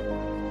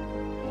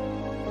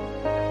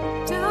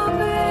 To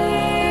be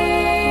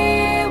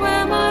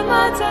where my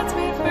mind sets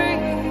me free.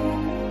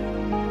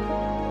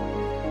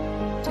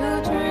 To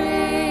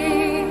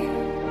dream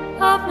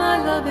of my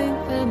loving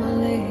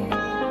family.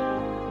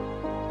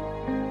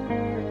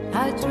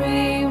 I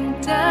dream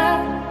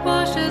death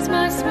pushes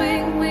my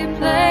swing. We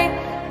play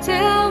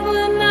till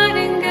the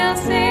nightingale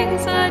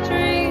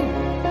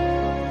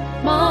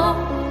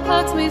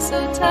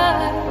so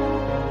tired.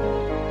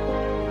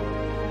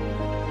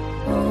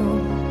 Oh,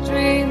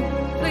 dream,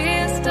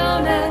 please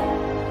don't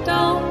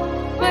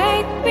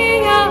wake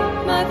me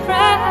up, my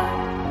friend.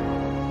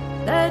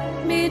 Let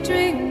me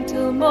dream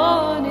till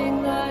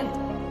morning light.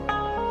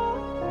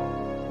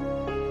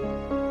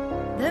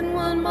 Then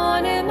one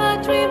morning my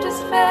dream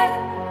just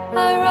fade.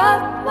 I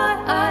rub my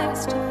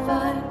eyes to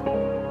find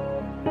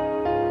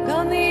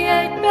on the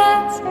 8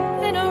 beds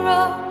in a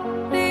row,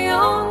 the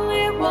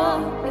only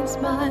one is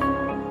mine.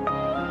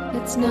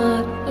 It's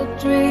not a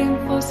dream,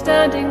 for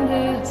standing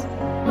there's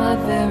my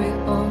very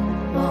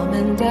own mom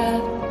and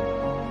dad.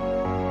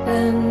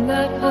 And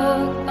that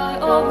hug I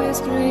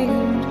always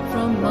dreamed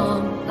from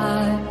mom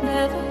I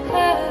never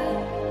had.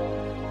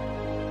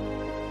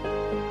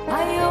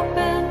 I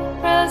open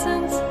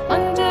presents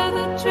under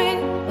the tree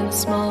in a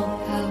small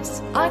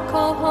house I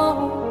call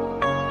home.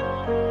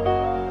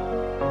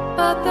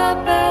 But the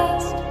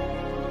best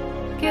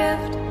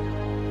gift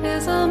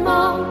is a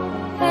mom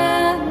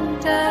and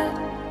dad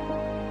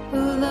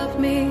who love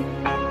me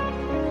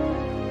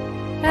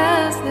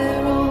as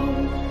their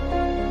own.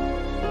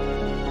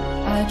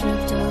 I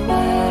drift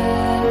away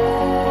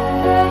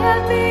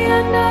at the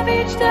end of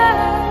each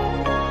day.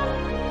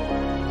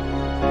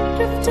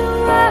 Drift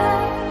away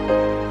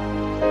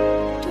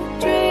to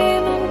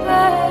dream and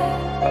play.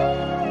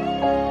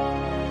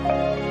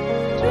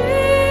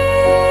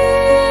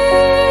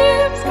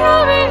 Dreams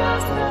carry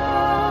us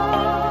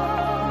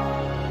now,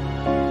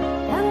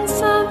 and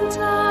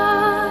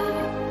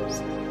sometimes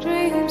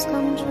dreams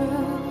come true.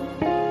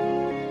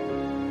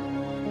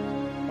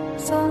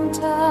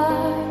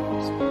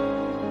 Sometimes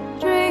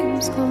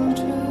dreams come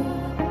true.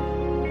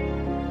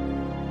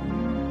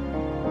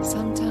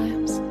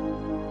 Sometimes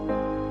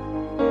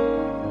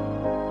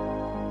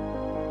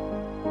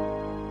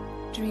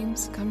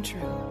dreams come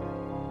true.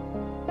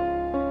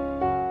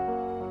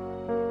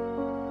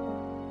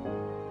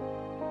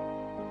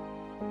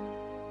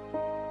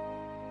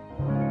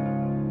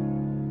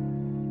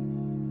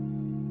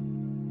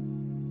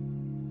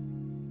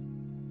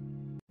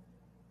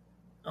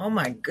 Oh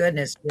my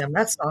goodness, Jim,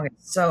 that song is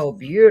so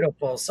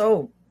beautiful.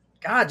 So,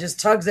 God, just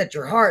tugs at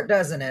your heart,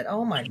 doesn't it?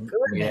 Oh my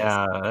goodness.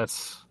 Yeah,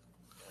 that's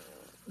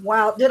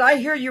Wow. Did I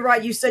hear you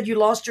right? You said you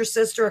lost your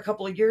sister a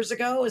couple of years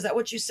ago. Is that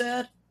what you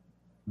said?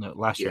 no,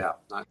 last year.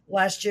 Yeah,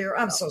 Last year?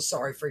 I'm so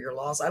sorry for your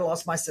loss. I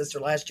lost my sister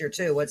last year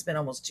too. It's been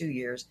almost 2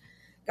 years.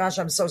 Gosh,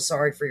 I'm so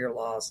sorry for your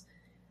loss.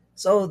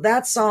 So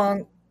that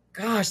song,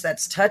 gosh,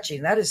 that's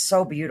touching. That is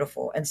so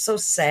beautiful and so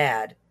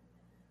sad.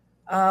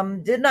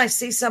 Didn't I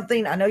see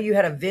something? I know you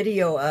had a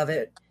video of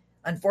it.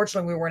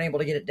 Unfortunately, we weren't able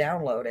to get it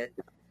downloaded.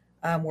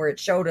 Where it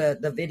showed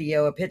the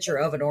video, a picture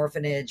of an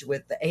orphanage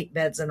with the 8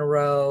 beds in a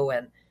row,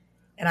 and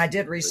I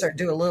did research,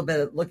 do a little bit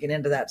of looking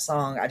into that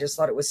song. I just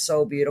thought it was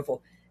so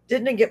beautiful.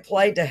 Didn't it get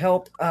played to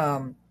help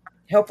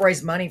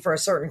raise money for a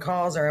certain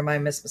cause, or am I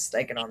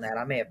mistaken on that?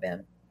 I may have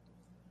been.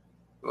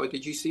 Oh,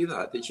 did you see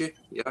that? Did you?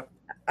 Yeah.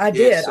 I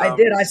Yes, did. I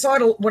did. I saw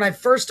it when I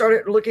first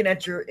started looking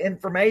at your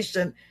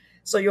information.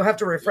 So you'll have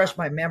to refresh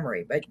my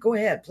memory. But go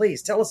ahead,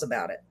 please tell us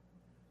about it.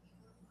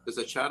 There's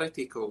a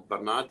charity called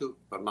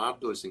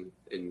Barnardo's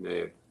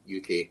in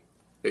UK.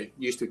 It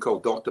used to be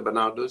called Dr.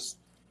 Barnardo's,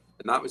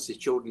 and that was the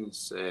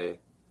children's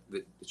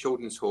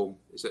home.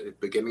 Is at the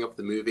beginning of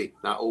the movie.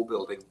 That old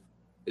building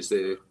is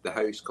the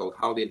house called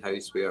Haldean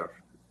House where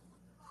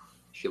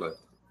she lived.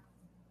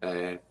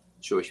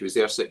 So she was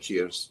there 6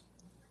 years.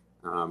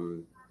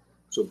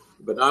 So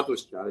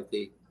Barnardo's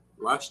charity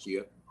last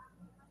year,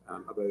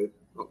 about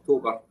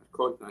October, I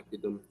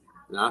contacted them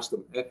and asked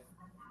them if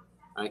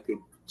I could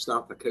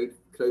start a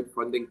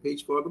crowdfunding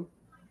page for them,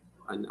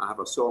 and I have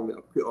a song that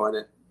I put on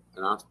it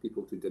and asked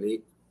people to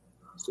donate.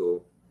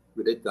 So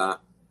we did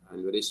that,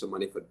 and we raised some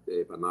money for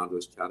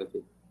Barnardo's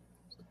charity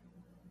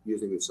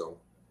using the song.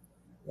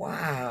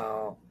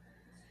 Wow.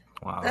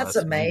 Wow, That's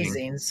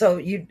amazing. So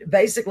you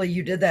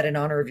did that in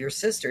honor of your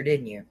sister,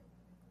 didn't you?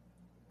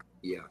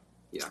 Yeah.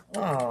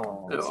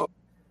 Oh.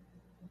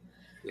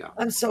 Yeah.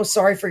 I'm so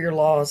sorry for your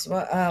loss.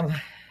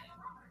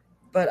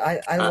 But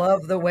I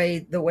love the way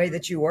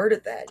that you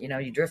worded that. You know,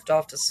 you drift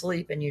off to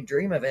sleep and you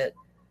dream of it.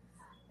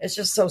 It's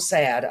just so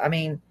sad. I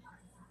mean,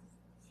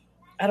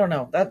 I don't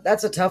know.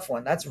 That's a tough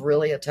one. That's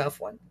really a tough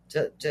one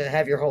to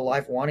have your whole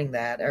life wanting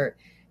that. Or,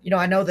 you know,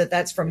 I know that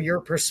that's from your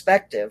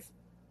perspective,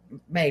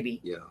 maybe.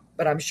 Yeah.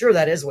 But I'm sure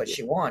that is what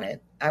she wanted,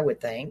 I would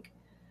think.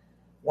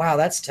 Wow,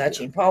 that's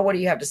touching. Yeah. Paul, what do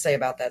you have to say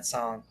about that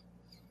song?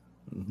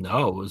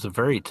 No, it was a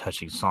very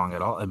touching song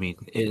at all. I mean,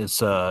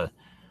 it's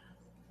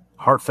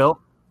heartfelt.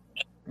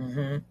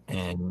 Mm-hmm.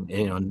 And,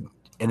 you know,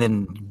 and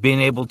then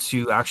being able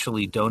to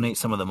actually donate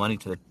some of the money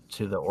to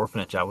the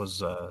orphanage,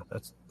 that's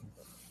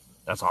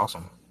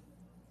awesome.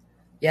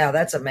 Yeah,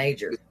 that's a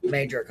major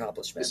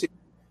accomplishment. They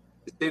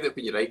say that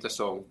when you write a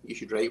song, you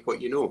should write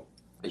what you know,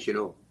 as you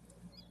know.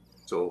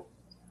 So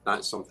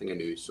that's something I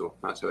knew. So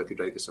that's how I could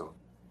write the song.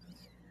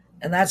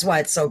 And that's why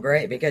it's so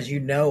great, because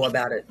you know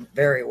about it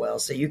very well.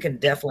 So you can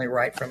definitely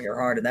write from your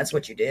heart. And that's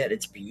what you did.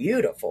 It's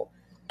beautiful.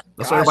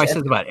 That's what everybody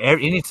says about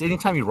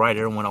anytime you write.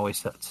 Everyone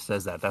always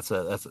says that. That's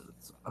an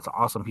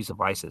awesome piece of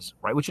advice.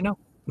 Write what you know.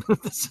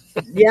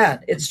 Yeah,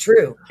 it's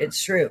true.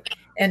 It's true.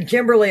 And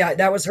Kimberly,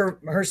 that was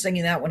her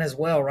singing that one as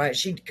well, right?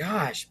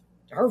 Gosh,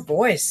 her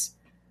voice,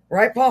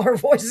 right, Paul? Her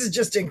voice is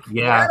just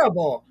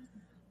incredible. Yeah.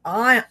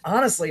 I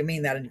honestly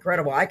mean that,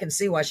 incredible. I can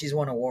see why she's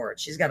won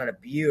awards. She's got a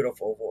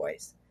beautiful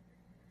voice.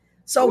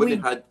 So we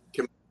had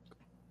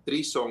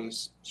 3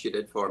 songs she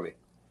did for me,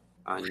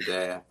 and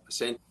I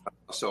sent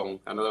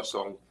another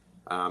song.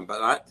 But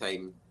at that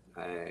time,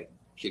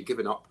 she'd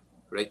given up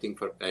writing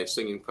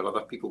singing for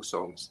other people's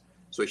songs,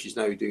 so she's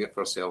now doing it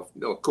for herself.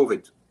 No,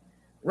 COVID,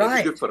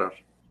 right? Good for her.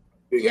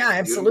 Yeah,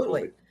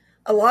 absolutely.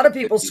 A lot of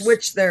people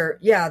switch their.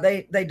 Yeah,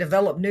 they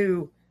develop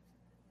new.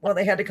 Well,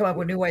 they had to come up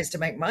with new ways to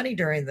make money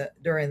during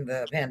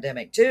the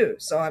pandemic too.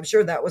 So I'm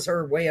sure that was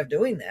her way of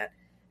doing that.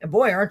 And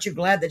boy, aren't you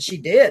glad that she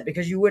did,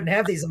 because you wouldn't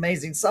have these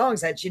amazing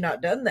songs had she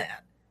not done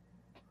that.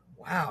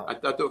 Wow. I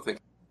don't think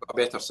a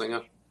better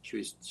singer.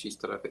 She's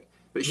terrific.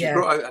 But she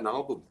brought out an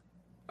album.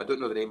 I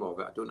don't know the name of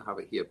it. I don't have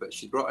it here, but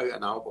she brought out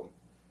an album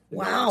in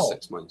the last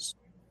 6 months.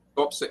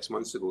 Stopped 6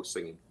 months ago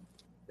singing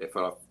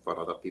for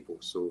other people.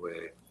 So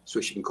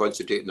she can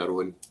concentrate on her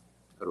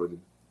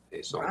own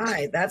songs.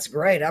 Right, that's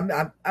great.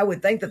 I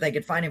would think that they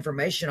could find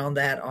information on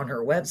that on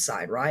her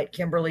website, right?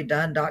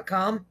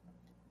 KimberlyDunn.com.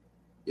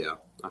 Yeah,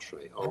 that's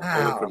right. All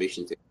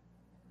information.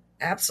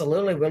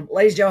 Absolutely. Well,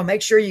 ladies and gentlemen,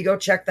 make sure you go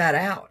check that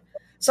out.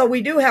 So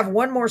we do have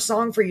one more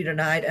song for you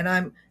tonight, and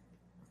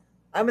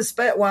I'm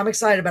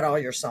excited about all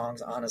your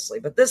songs, honestly.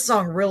 But this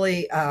song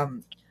really,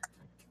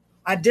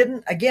 I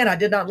did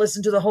not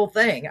listen to the whole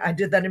thing. I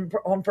did that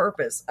on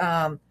purpose.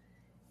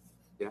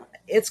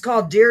 It's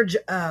called Dear.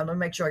 Let me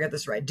make sure I got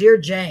this right. Dear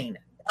Jane,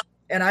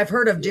 and I've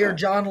heard of Dear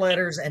John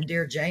letters and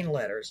Dear Jane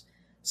letters.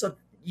 So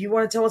you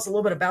want to tell us a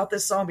little bit about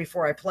this song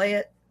before I play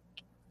it?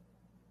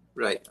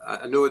 Right.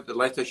 I know the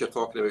letters you're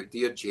talking about,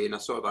 Dear Jane. I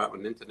saw that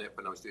on the internet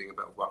when I was doing a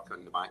bit of work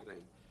in the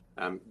background.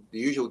 The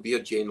usual Dear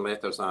Jane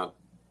letters are.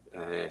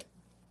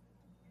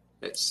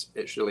 It's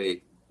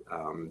really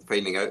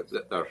finding out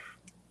that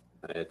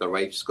their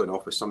wife's going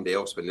off with somebody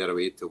else when they're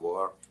away to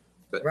war,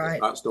 but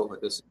that's not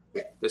what this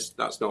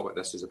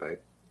is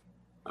about.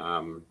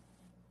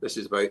 This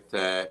is about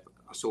a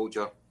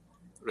soldier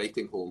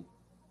writing home.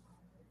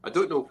 I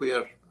don't know.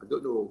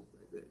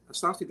 I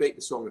started writing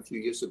the song a few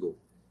years ago,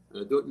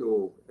 and I don't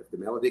know if the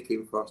melody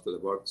came first or the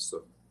words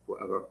or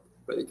whatever,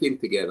 but they came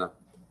together,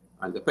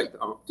 and I picked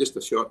it up just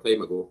a short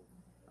time ago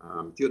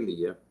during the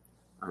year,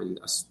 and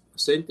I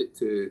sent it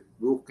to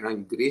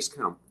Wolfgang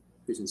Gracekamp,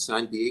 who's in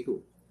San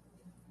Diego.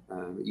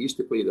 He used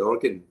to play the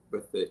organ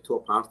with the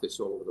top artists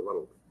all over the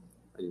world,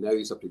 and now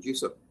he's a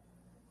producer.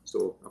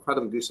 So I've had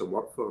him do some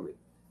work for me,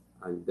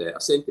 and I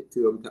sent it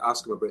to him to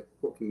ask him about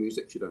what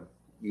music should I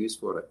use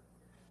for it.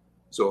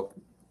 So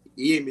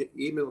he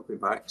emailed me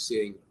back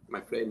saying,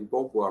 my friend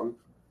Bob Warren,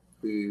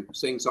 who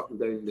sings up and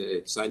down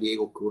the San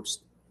Diego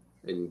coast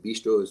in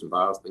bistros and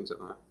bars, things like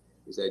that,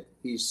 he said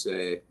he's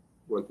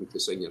wanting to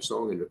sing your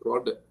song and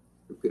record it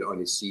and put it on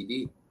his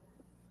CD.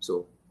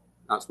 So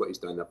that's what he's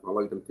done. I've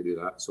allowed him to do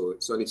that. So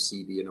it's on his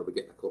CD, and I'll be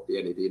getting a copy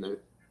any day now.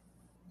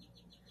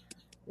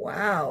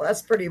 Wow,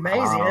 that's pretty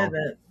amazing, isn't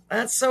it?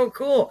 That's so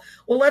cool.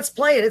 Well, let's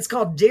play it. It's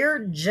called Dear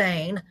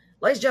Jane.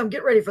 Ladies and gentlemen,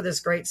 get ready for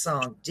this great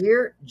song,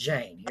 Dear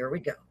Jane. Here we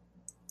go.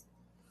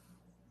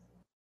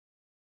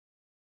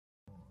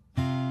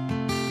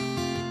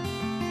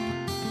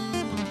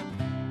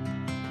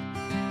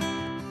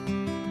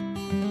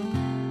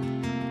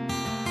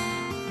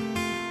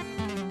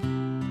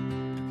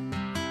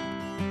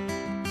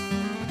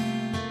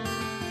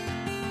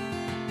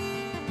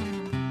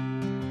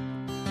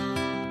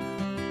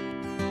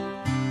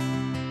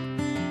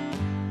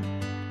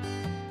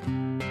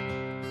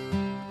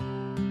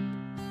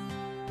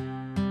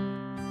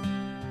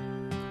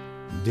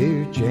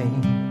 Dear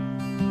Jane,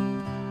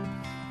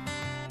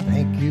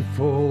 thank you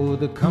for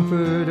the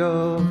comfort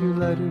of your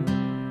letter.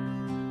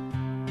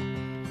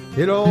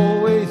 It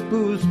always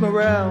boosts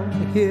morale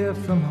to hear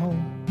from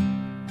home.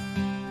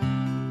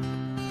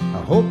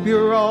 I hope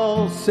you're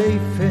all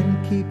safe and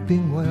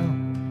keeping well.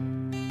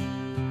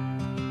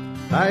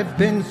 I've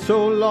been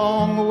so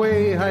long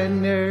away I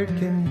ne'er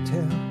can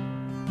tell.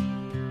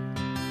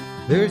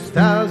 There's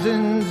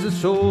thousands of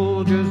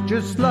soldiers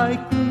just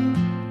like me,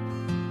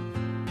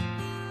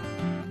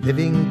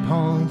 living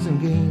pawns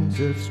and games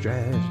of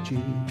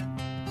strategy.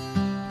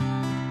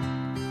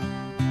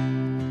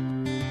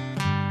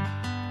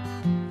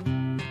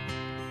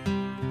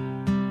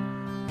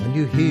 When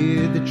you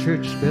hear the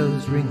church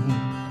bells ringing,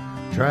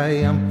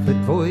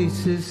 triumphant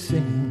voices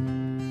singing,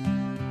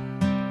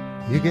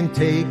 you can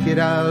take it,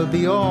 I'll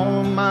be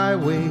on my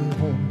way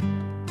home.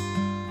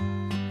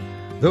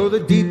 Though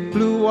the deep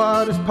blue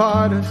waters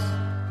part us,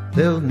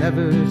 they'll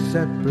never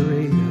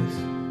separate us.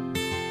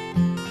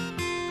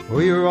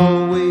 For you're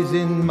always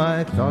in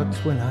my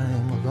thoughts when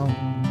I'm alone.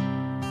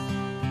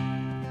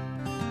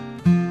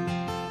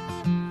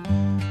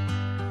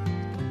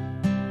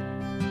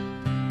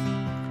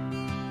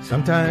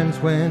 Sometimes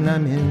when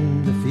I'm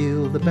in the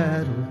field of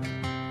battle,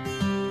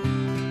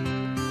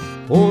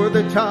 or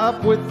the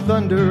top with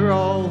thunder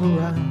all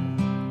around.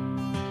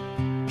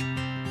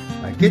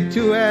 I get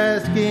to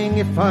asking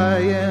if I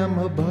am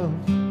above,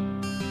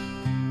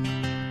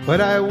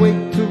 but I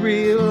wait to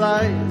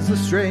realize the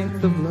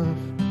strength of love.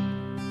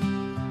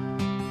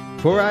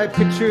 For I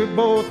picture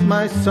both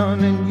my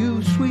son and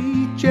you,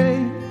 sweet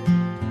Jane.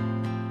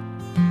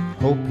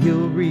 Hope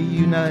he'll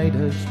reunite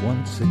us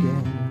once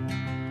again.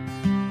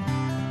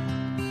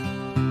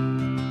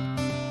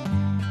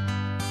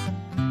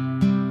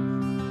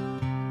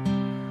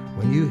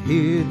 When you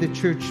hear the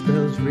church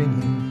bells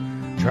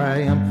ringing,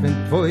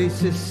 triumphant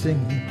voices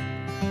singing,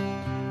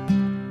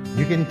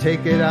 you can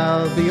take it,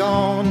 I'll be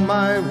on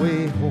my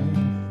way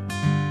home.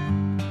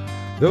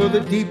 Though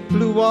the deep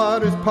blue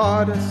waters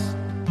part us,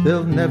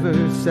 they'll never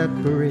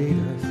separate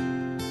us.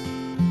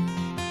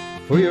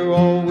 For you're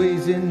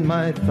always in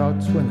my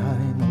thoughts when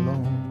I'm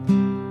alone.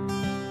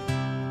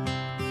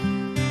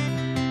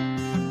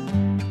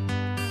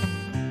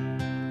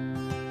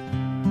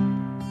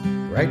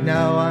 Right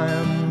now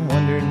I'm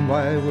wondering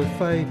why we're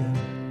fighting.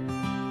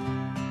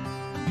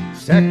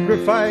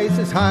 Sacrifice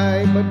is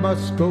high but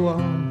must go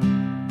on.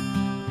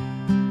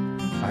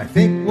 I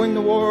think when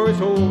the war is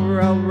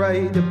over I'll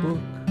write a book,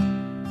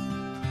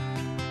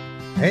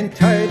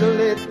 entitle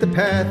it The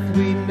Path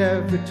We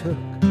Never Took.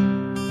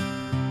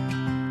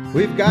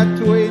 We've got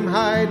to aim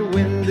high to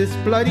win this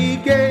bloody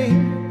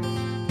game.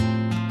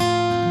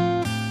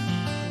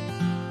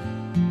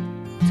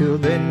 Till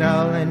then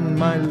I'll end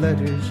my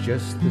letters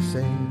just the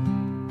same.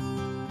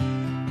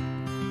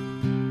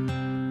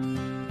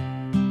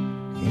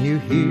 Can you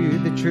hear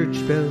the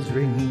church bells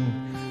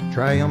ringing,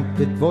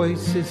 triumphant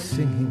voices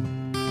singing?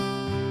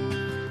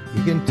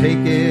 You can take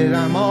it,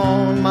 I'm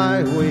on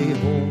my way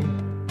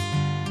home.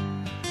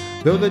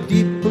 Though the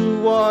deep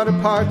blue water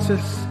parts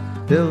us,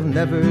 they'll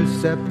never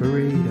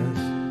separate us.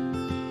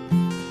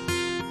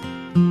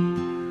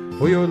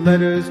 For your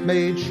letters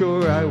made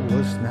sure I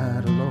was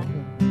not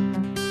alone.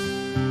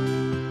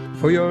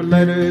 For your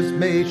letters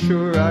made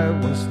sure I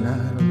was not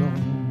alone.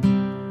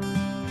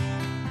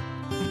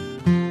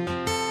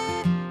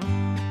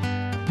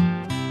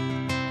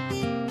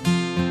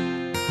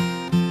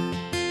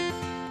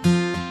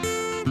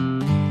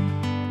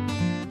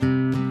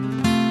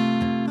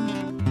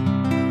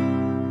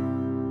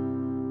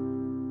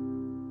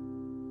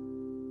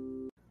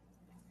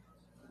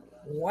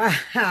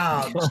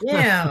 Wow,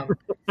 Jim.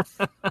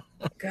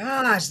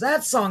 Gosh,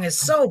 that song is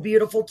so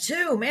beautiful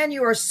too. Man,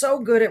 you are so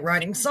good at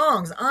writing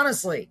songs,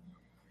 honestly.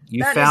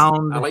 You That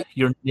found I like-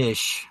 your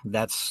niche.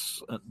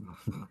 That's Wow.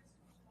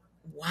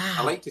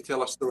 I like to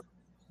tell a story.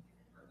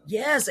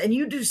 Yes, and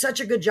you do such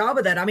a good job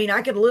of that. I mean,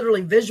 I could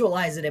literally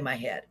visualize it in my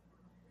head.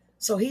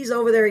 So he's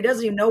over there. He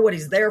doesn't even know what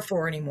he's there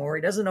for anymore.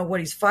 He doesn't know what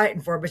he's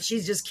fighting for, but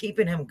she's just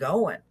keeping him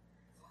going.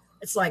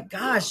 It's like,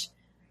 gosh,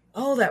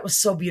 oh, that was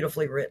so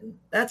beautifully written.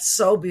 That's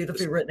so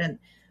beautifully written. And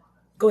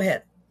go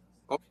ahead.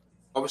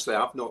 Obviously,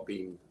 I've not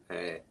been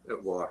at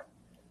war.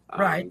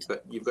 Right.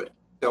 But you've got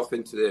yourself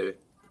into the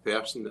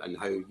person and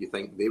how you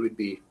think they would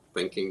be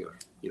thinking, or,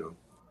 you know.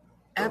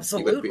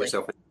 Absolutely. You've got to put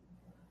yourself in.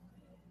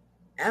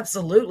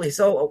 Absolutely.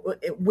 So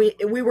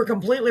we were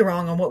completely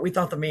wrong on what we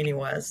thought the meaning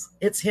was.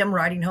 It's him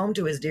writing home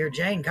to his dear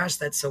Jane. Gosh,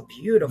 that's so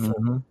beautiful.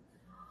 Mm-hmm.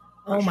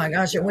 Oh my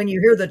gosh. And when you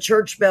hear the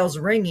church bells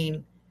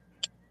ringing,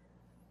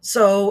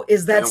 so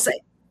is that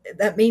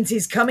that means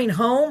he's coming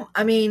home?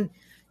 I mean,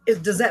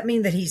 does that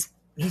mean that he's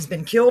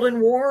been killed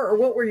in war, or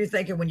what were you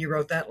thinking when you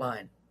wrote that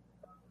line?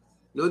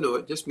 No,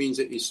 it just means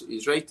that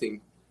he's writing,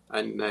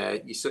 and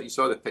you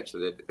saw the picture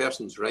that the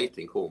person's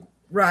writing home.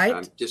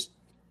 Right. Just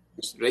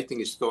he's writing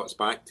his thoughts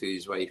back to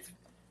his wife.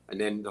 And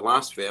then the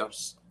last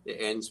verse, it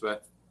ends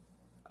with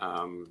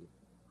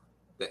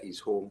that he's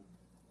home,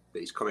 that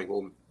he's coming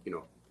home, you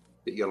know,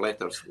 that your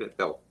letters,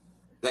 Bill,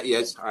 that he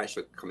is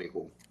actually coming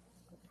home.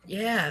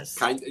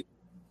 Yes. I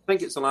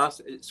think it's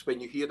it's when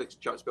you hear the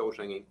church bells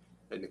ringing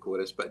in the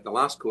chorus, but the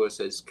last chorus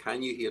is,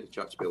 can you hear the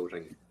church bells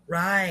ringing?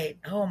 Right.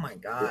 Oh my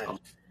God.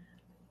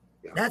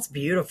 Yeah. That's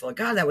beautiful.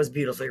 God, that was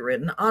beautifully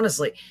written,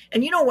 honestly.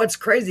 And you know what's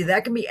crazy?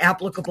 That can be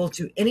applicable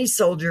to any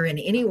soldier in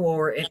any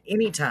war at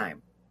any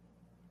time.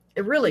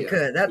 It really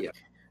could.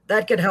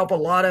 That could help a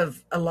lot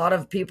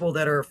of people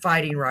that are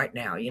fighting right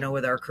now, you know,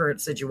 with our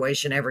current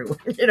situation everywhere,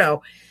 you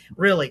know,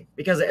 really,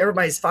 because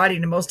everybody's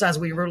fighting. And most times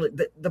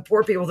the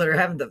poor people that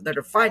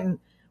are fighting,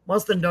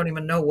 most of them don't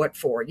even know what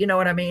for, you know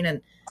what I mean?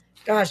 And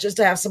gosh, just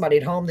to have somebody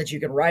at home that you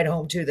can write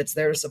home to that's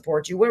there to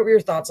support you. What were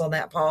your thoughts on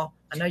that, Paul?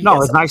 I know you.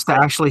 No, it's nice to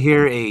actually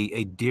hear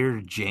a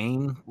Dear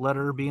Jane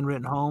letter being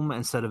written home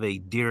instead of a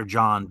Dear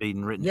John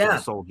being written to the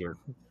soldier.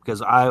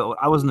 Because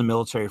I was in the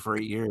military for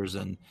 8 years,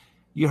 and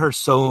you heard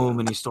so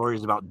many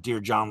stories about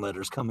Dear John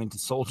letters coming to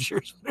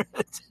soldiers.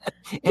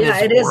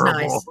 It is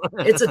nice.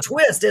 It's a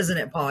twist, isn't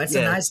it, Paul? It's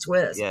a nice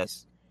twist.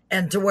 Yes.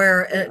 And to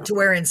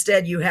where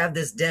instead you have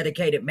this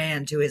dedicated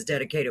man to his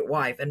dedicated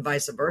wife, and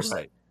vice versa.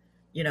 Right.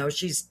 You know,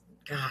 she's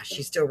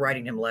still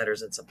writing him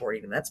letters and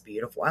supporting him. That's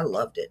beautiful. I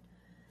loved it.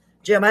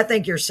 Jim, I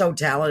think you're so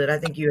talented. I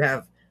think you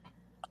have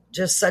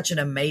just such an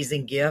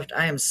amazing gift.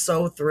 I am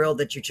so thrilled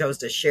that you chose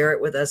to share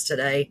it with us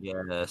today.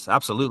 Yes,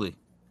 absolutely.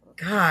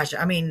 Gosh,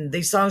 I mean,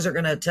 these songs are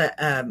going to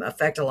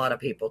affect a lot of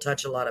people,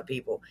 touch a lot of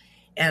people.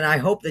 And I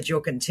hope that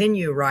you'll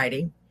continue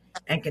writing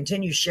and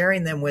continue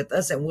sharing them with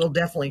us. And we'll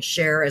definitely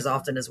share as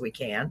often as we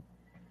can,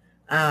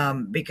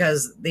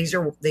 because these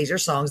are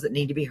songs that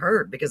need to be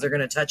heard because they're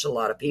going to touch a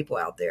lot of people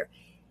out there.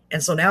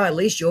 And so now at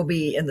least you'll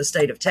be in the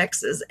state of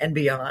Texas and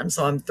beyond.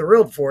 So I'm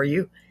thrilled for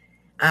you.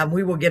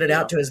 We will get it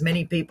out to as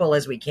many people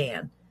as we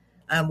can.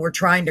 We're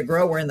trying to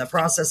grow. We're in the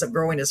process of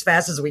growing as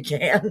fast as we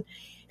can.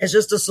 It's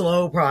just a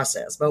slow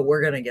process, but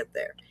we're going to get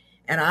there.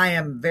 And I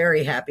am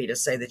very happy to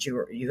say that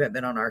you have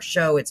been on our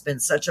show. It's been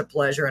such a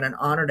pleasure and an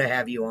honor to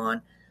have you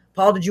on.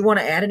 Paul, did you want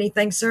to add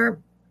anything, sir?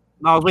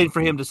 No, I was waiting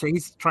for him to say.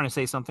 He's trying to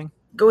say something.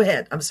 Go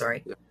ahead. I'm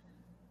sorry.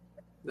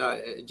 No,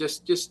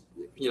 just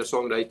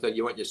songwriter.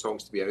 You want your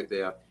songs to be out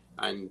there,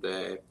 and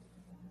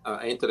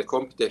I entered the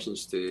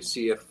competitions to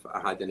see if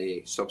I had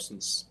any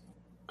substance,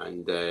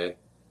 and I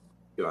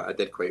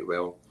did quite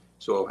well.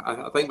 So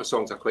I think my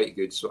songs are quite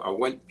good. So I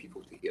want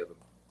people to hear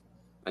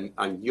them,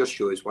 and your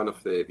show is one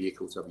of the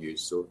vehicles I've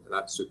used. So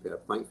that's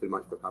superb. Thanks very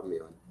much for having me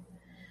on.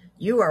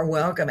 You are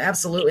welcome.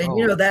 Absolutely.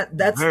 And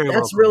that's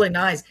welcome. really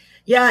nice.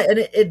 Yeah. And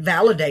it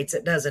validates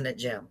it, doesn't it,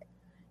 Jim?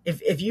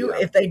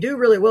 If they do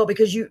really well,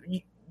 because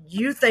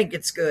you think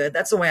it's good.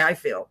 That's the way I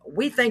feel.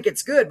 We think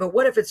it's good, but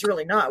what if it's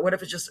really not? What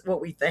if it's just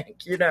what we think,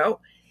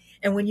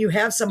 And when you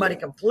have somebody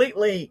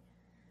completely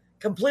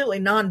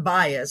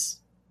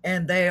non-biased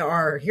and they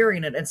are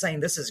hearing it and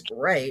saying, this is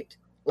great.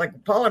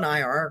 Like Paul and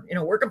I are,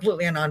 we're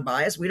completely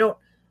non-biased. We don't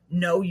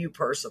know you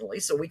personally.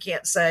 So we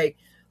can't say,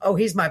 oh,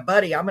 he's my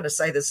buddy, I'm going to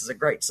say this is a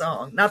great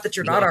song. Not that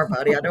you're not our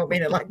buddy. I don't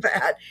mean it like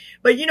that.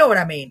 But you know what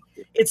I mean?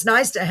 It's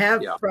nice to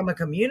have from a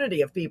community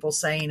of people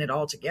saying it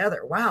all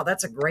together. Wow,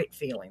 that's a great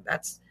feeling.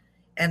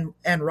 And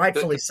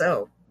rightfully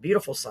so.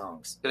 Beautiful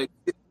songs. Can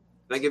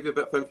I give you a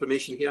bit of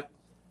information here?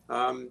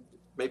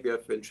 Maybe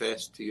of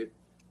interest to you.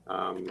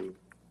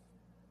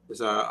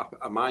 There's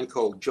a man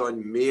called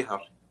John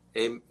Maher,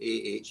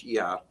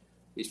 Maher.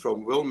 He's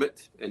from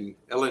Wilmette in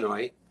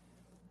Illinois.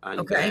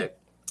 And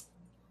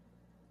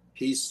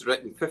he's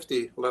written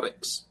 50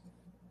 lyrics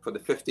for the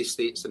 50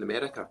 states in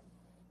America.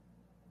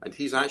 And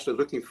he's actually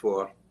looking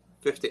for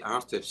 50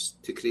 artists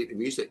to create the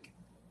music.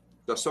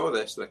 So I saw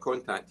this and I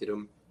contacted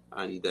him,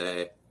 and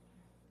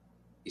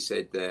he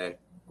said,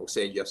 I'll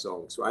send you a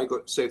song. So I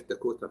got South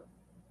Dakota,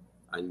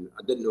 and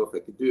I didn't know if I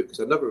could do it because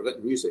I'd never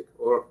written music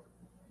or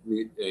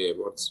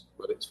words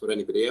for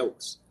anybody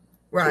else.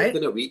 Right. So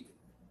within a week,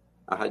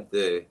 I had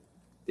the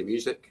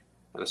music,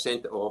 and I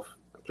sent it off.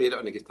 I played it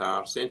on the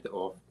guitar, sent it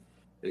off.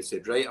 And he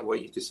said, right, I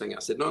want you to sing it. I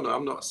said, no,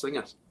 I'm not a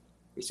singer.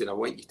 He said, I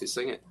want you to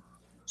sing it.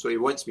 So he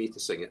wants me to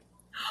sing it.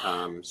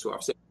 So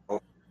I've sent it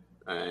off.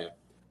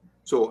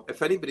 So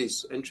if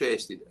anybody's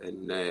interested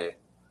in,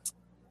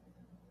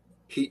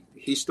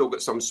 he's still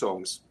got some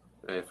songs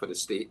for the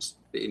States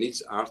that he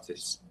needs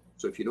artists.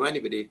 So if you know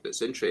anybody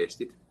that's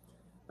interested,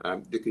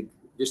 they could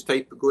just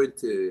go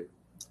into,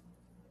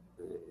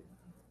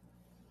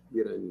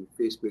 you're in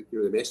Facebook,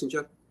 the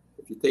Messenger.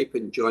 If you type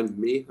in John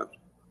Maher,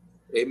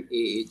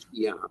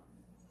 Maher,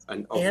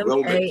 and of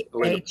Wilmette,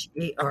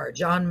 Maher,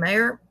 John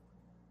Maher?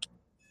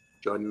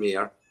 John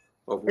Maher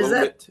of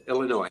Wilmette,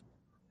 Illinois.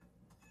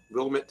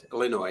 Wilmette,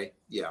 Illinois,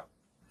 yeah.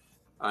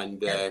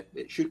 And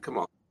it should come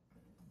up.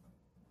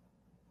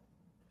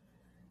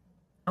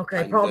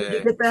 Okay, Paul, did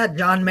you get that?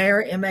 John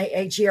Maher,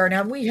 Maher.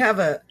 Now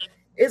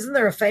isn't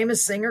there a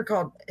famous singer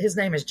called, his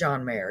name is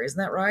John Maher, isn't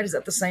that right? Is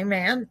that the same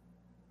man?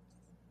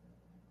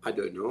 I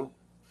don't know.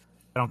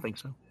 I don't think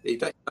so. He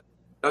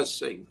does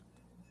sing.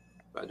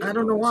 I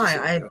don't know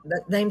why.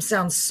 That name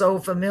sounds so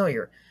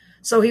familiar.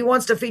 So he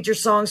wants to feature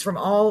songs from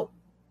all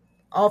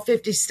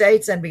 50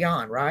 states and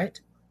beyond, right?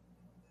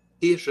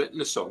 He has written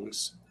the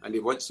songs and he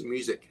wants the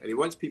music and he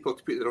wants people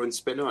to put their own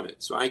spin on it.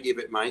 So I gave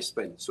it my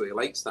spin. So he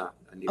likes that.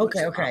 And he wants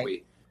it that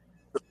way.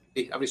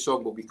 Every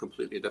song will be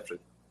completely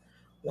different.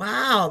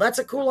 Wow, that's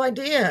a cool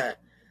idea.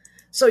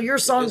 So your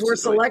songs were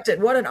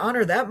selected. What an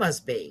honor that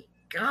must be.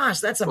 Gosh,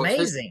 that's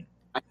amazing.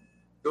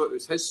 So it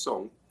was his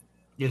song.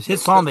 It was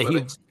his song that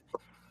he...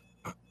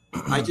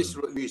 I just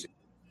wrote music.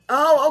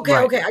 Oh, okay,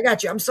 Right. okay. I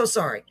got you. I'm so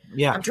sorry.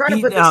 Yeah, I'm trying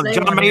to put this name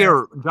John on Mayer.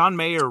 here. John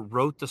Mayer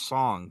wrote the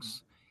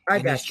songs. I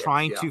got he's you.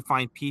 trying to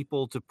find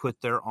people to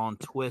put their own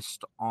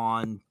twist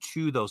on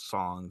to those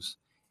songs.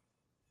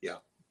 Yeah.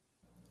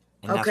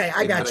 And Okay,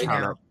 I got you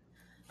now.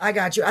 I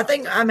got you. I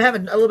think I'm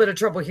having a little bit of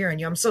trouble hearing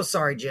you. I'm so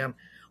sorry, Jim.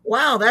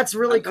 Wow, that's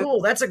really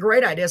cool. That's a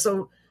great idea.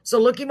 So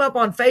look him up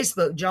on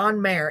Facebook,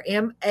 John Maher,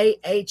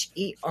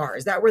 Maher.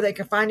 Is that where they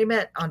can find him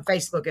on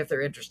Facebook if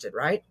they're interested,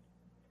 right?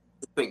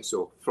 I think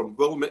so. From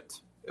Wilmette,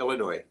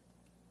 Illinois.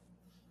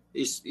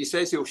 He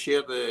says he'll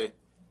share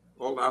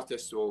all the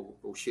artists will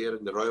share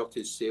in the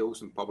royalties,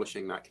 sales, and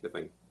publishing, that kind of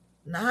thing.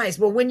 Nice.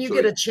 Well, when you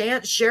get a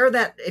chance, share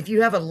that. If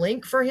you have a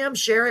link for him,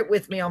 share it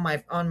with me on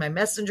my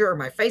Messenger or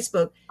my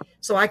Facebook,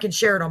 so I can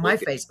share it on my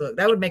Facebook.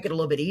 That would make it a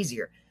little bit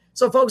easier.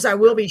 So, folks, I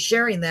will be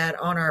sharing that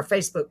on our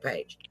Facebook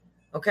page.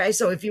 Okay,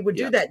 so if you would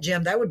do that,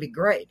 Jim, that would be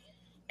great.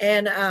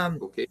 And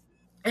Okay.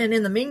 and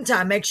in the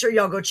meantime, make sure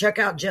y'all go check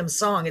out Jim's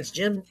song. It's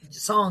Jim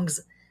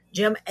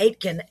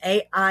Aitken,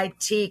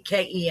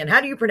 Aitken. How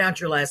do you pronounce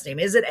your last name?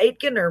 Is it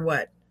Aitken or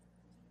what?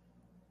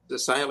 The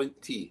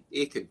silent T,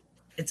 Aiken.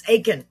 It's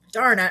Aiken.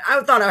 Darn,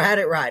 I thought I had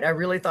it right. I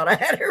really thought I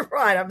had it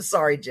right. I'm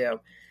sorry, Jim.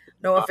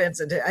 No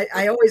offense.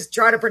 I always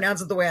try to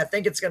pronounce it the way I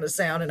think it's going to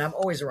sound, and I'm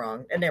always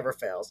wrong. It never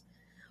fails.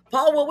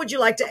 Paul, what would you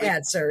like to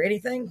add, sir?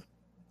 Anything?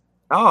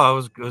 Oh,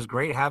 it was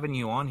great having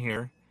you on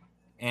here,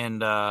 and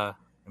man,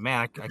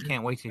 I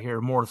can't wait to hear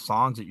more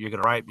songs that you're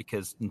going to write,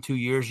 because in 2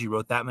 years you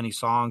wrote that many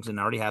songs and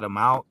already had them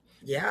out.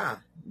 Yeah,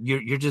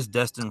 you're just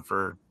destined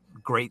for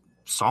great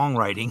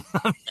songwriting.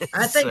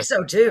 I think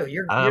so too.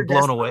 You're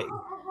blown away.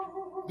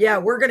 Yeah,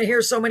 we're going to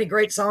hear so many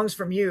great songs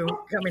from you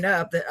coming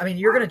up that, I mean,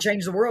 you're going to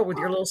change the world with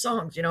your little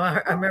songs. You know, I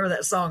remember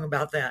that song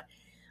about that.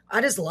 I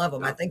just love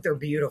them. I think they're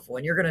beautiful,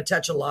 and you're going to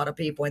touch a lot of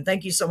people. And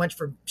thank you so much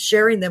for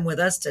sharing them with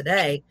us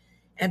today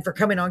and for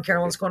coming on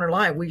Carolyn's Corner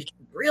Live. We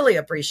really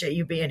appreciate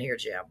you being here,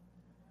 Jim.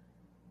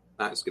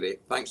 That's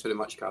great. Thanks very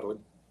much, Carolyn.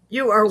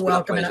 You are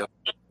welcome.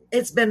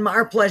 It's been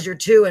our pleasure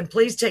too. And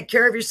please take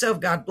care of yourself.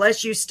 God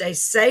bless you. Stay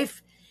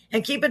safe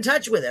and keep in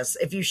touch with us.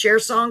 If you share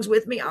songs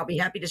with me, I'll be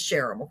happy to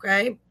share them.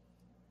 Okay.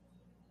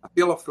 I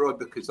feel a fraud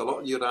because a lot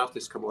of your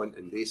artists come on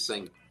and they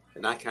sing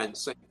and I can't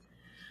sing.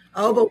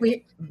 Oh,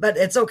 but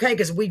it's okay,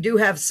 because we do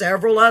have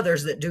several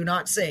others that do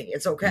not sing.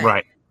 It's okay.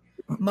 Right.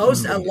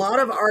 A lot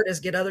of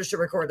artists get others to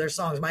record their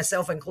songs,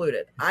 myself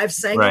included. I've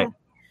sang them,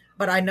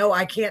 but I know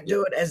I can't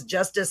do it as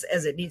justice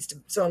as it needs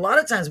to. So a lot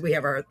of times we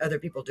have our other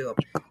people do them.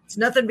 It's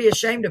nothing to be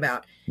ashamed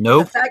about.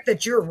 Nope. The fact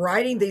that you're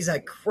writing these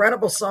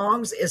incredible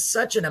songs is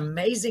such an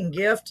amazing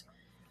gift.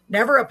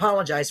 Never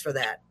apologize for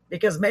that,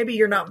 because maybe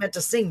you're not meant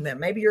to sing them.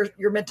 Maybe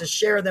you're meant to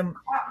share them,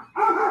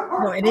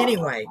 in any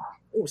way.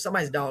 Oh,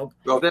 somebody's dog.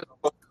 Well, then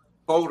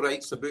Paul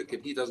writes the book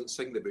and he doesn't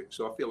sing the book,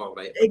 so I feel all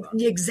right.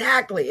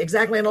 Exactly.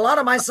 And a lot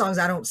of my songs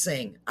I don't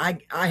sing. I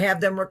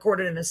have them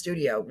recorded in a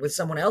studio with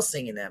someone else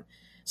singing them.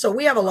 So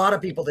we have a lot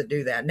of people that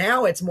do that.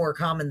 Now it's more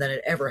common than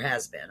it ever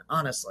has been,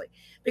 honestly,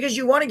 because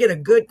you want to get a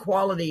good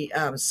quality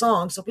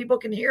song so people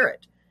can hear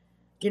it.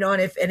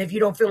 And if you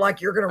don't feel like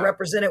you're going to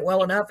represent it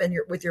well enough and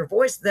with your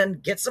voice, then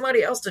get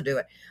somebody else to do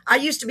it. I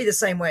used to be the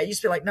same way. I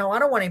used to be like, no, I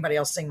don't want anybody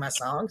else to sing my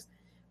songs.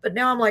 But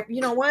now I'm like,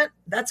 you know what?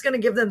 That's going to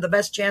give them the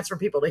best chance for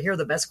people to hear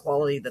the best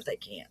quality that they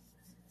can.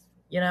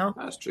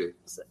 That's true.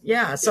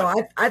 So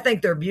I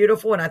think they're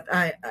beautiful, and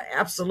I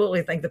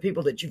absolutely think the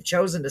people that you've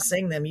chosen to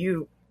sing them,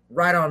 you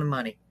right on the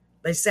money.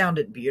 They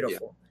sounded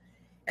beautiful.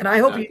 Yeah. And I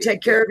hope you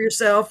take care of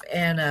yourself,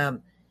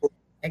 and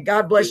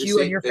God bless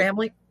you and your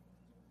family.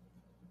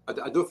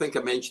 I don't think I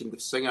mentioned the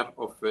singer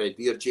of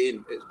Dear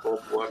Jane. It's Bob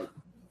Warren.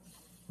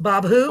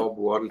 Bob who? Bob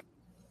Warren.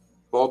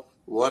 Bob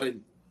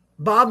Warren.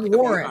 Bob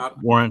Warren.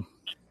 Warren.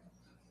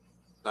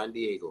 San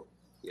Diego.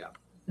 Yeah.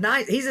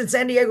 Nice. He's in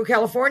San Diego,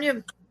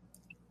 California?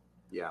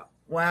 Yeah.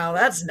 Wow,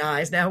 that's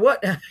nice. Now,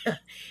 what?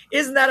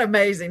 Isn't that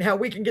amazing how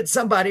we can get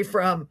somebody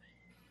from,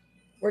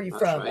 where are you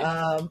from?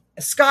 Right.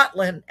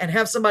 Scotland, and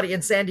have somebody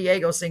in San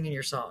Diego singing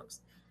your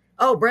songs.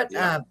 Oh, Brett,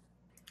 yeah.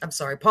 I'm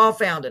sorry. Paul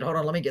found it. Hold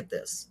on. Let me get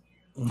this.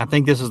 I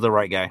think this is the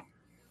right guy.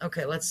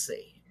 Okay, let's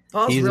see.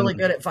 Paul's really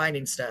good at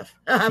finding stuff.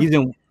 He's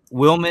in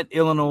Wilmette,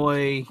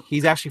 Illinois.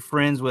 He's actually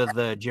friends with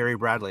Jerry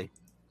Bradley.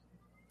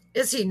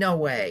 Is he? No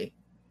way.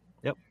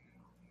 Yep.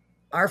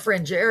 Our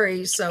friend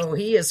Jerry, so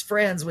he is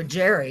friends with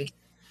Jerry.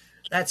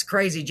 That's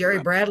crazy. Jerry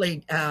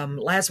Bradley,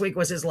 last week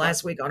was his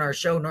last week on our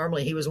show.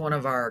 Normally he was one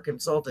of our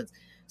consultants.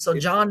 So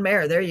John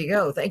Mayer, there you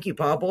go. Thank you,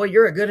 Paul. Boy,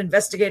 you're a good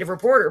investigative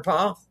reporter,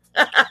 Paul.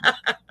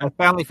 I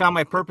finally found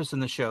my purpose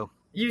in the show.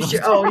 You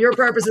should. Oh, your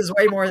purpose is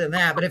way more than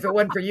that. But if it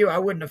wasn't for you, I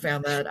wouldn't have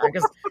found that,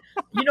 because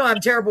I'm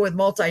terrible with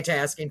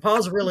multitasking.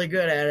 Paul's really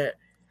good at it.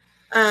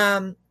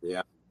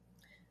 Yeah.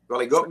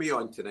 Well, he got me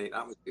on tonight.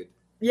 That was good.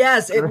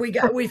 Yes,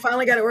 we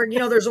finally got it working.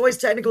 There's always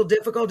technical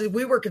difficulties.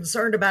 We were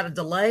concerned about a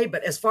delay,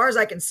 but as far as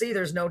I can see,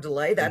 there's no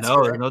delay. That's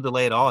good. There's no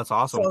delay at all. It's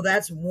awesome. So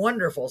that's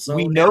wonderful. So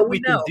we know we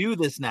can do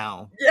this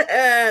now.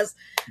 Yes,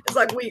 it's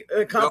like we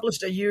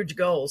accomplished a huge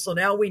goal. So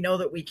now we know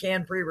that we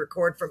can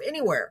pre-record from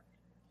anywhere,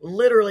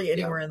 literally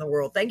anywhere in the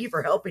world. Thank you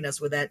for helping us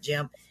with that,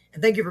 Jim,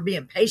 and thank you for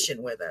being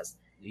patient with us.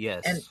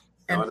 Yes,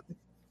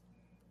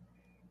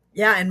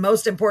 and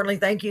most importantly,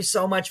 thank you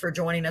so much for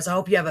joining us. I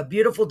hope you have a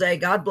beautiful day.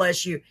 God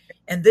bless you.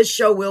 And this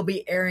show will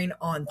be airing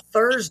on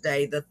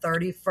Thursday, the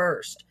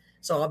 31st.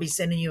 So I'll be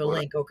sending you a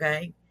link,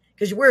 okay?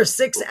 Because we're a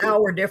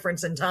 6-hour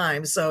difference in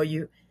time. So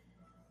you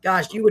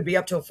would be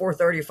up till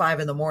 4:35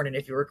 in the morning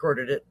if you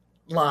recorded it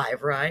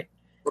live, right?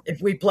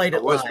 If we played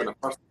it live.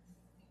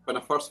 When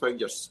I first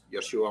found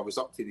your show, I was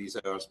up to these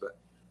hours,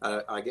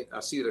 but I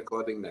see the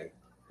recording now.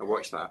 I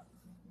watch that.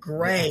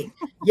 Great.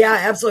 Yeah,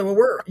 absolutely.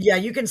 Well,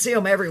 you can see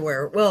them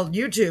everywhere. Well,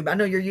 YouTube, I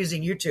know you're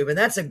using YouTube, and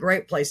that's a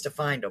great place to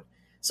find them.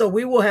 So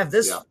we will have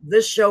this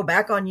show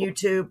back on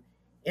YouTube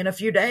in a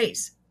few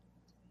days.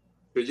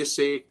 Could you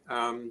say,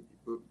 from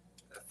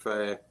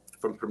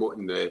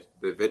promoting the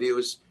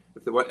videos,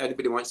 if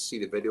anybody wants to see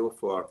the video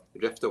for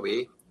Drift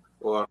Away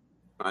or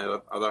my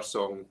other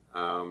song,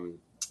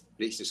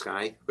 Reach the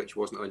Sky, which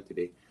wasn't on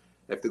today.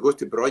 If they go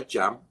to Broad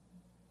Jam,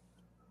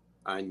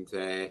 and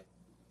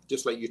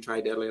just like you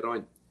tried earlier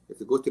on, if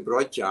they go to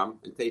Broad Jam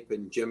and type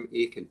in Jim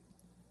Aitken,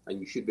 and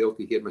you should be able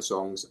to hear my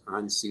songs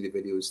and see the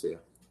videos there.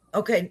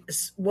 Okay,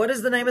 what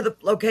is the name of the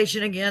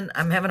location again?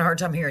 I'm having a hard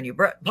time hearing you.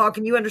 Paul,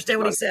 can you understand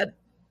what he said?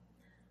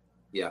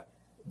 Yeah.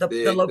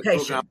 The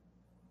location.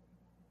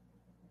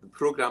 The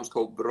program's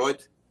called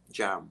Broad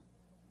Jam.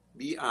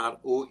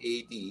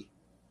 BROADJAM.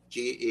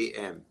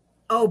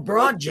 Oh,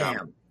 Broad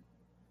Jam.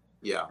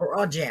 Yeah.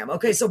 Broad Jam.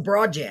 Okay, so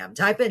Broad Jam.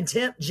 Type in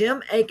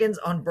Jim Aikens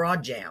on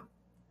Broad Jam.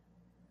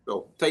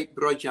 So type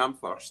Broad Jam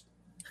first.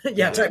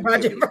 Yeah, type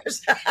Broad Jam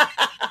first.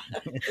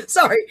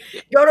 Sorry.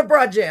 Yeah. Go to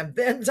Broad Jam,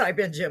 then type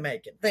in Jim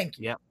Aiken. Thank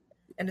you. Yep.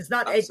 And it's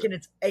not Aiken,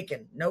 it's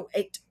Aiken. No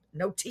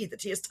T. The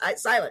T is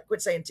silent.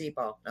 Quit saying T,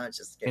 Paul. No, it's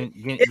just kidding.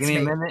 Give me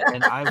a minute,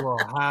 and I will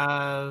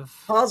have.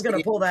 Paul's going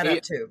to pull that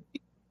up too.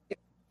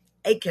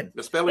 Aiken.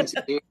 The spelling's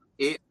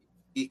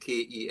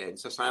A-E-K-E-N.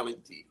 It's a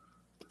silent T.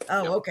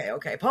 Oh, yep.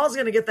 Okay. Paul's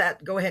going to get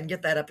that. Go ahead and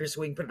get that up here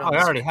so we can put it on.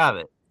 I already have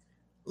it.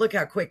 Look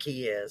how quick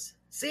he is.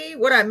 See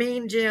what I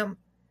mean, Jim?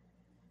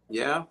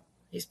 Yeah.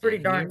 He's pretty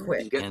darn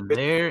quick. And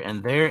there,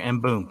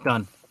 and boom,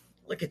 done.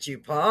 Look at you,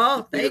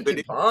 Paul. Thank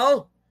you,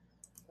 Paul.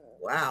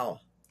 Wow.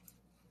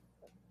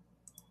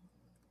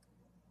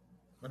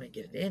 Let me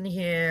get it in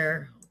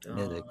here.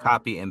 Then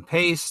copy and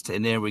paste,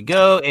 and there we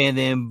go. And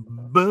then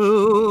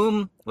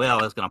boom.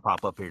 Well, it's going to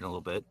pop up here in a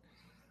little bit.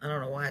 I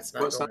don't know why it's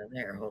not going in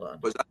there. Hold on.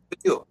 Was that the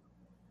video?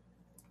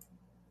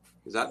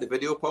 Is that the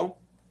video, Paul?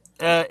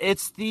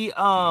 It's the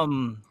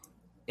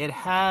it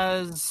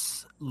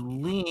has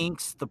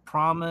links, the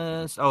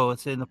promise. Oh,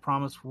 it's in the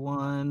promise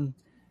one.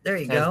 There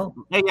you go.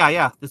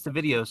 Yeah. That's the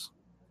videos.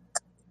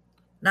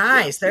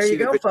 Nice. There you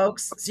go,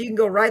 folks. So you can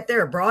go right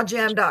there,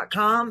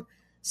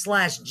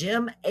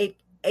 broadjam.com/Jim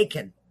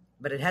Aiken.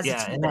 But it has it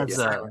has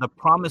the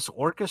Promise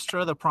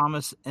Orchestra, the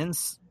Promise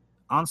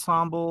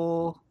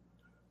Ensemble,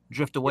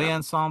 Drift Away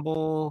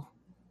Ensemble.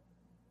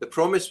 The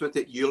Promise with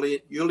the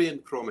Julian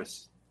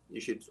Promise. You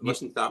should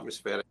listen to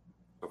Atmospheric.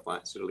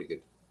 It's really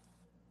good.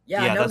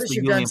 Yeah, I noticed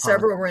you've done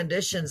several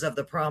renditions of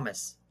The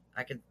Promise.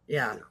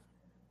 Yeah.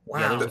 Wow.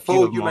 Yeah, there's a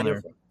few of them on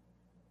there.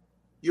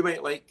 You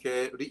might like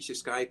Reach the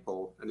Sky,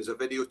 Paul, and there's a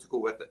video to go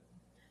with it.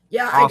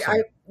 Yeah,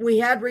 awesome. We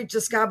had Reach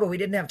the Sky, but we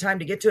didn't have time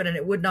to get to it, and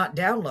it would not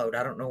download.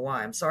 I don't know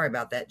why. I'm sorry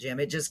about that, Jim.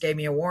 It just gave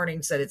me a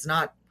warning, said it's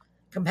not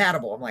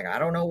compatible. I'm like, I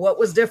don't know what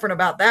was different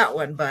about that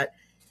one, but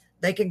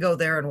they can go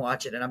there and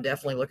watch it, and I'm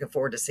definitely looking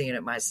forward to seeing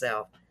it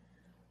myself.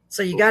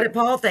 So you got it,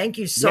 Paul? Thank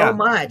you so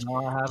much.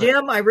 No,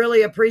 Jim, I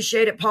really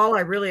appreciate it. Paul, I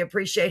really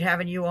appreciate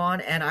having you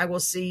on, and I will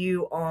see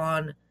you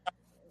on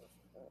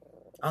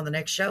the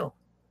next show.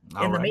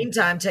 In the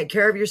meantime, take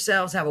care of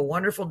yourselves. Have a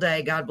wonderful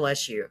day. God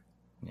bless you.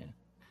 Yeah.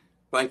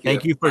 Thank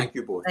you. Thank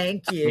you both.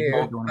 Thank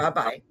you.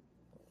 Bye-bye.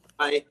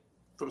 Bye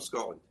from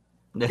Scotland.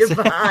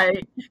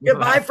 Goodbye.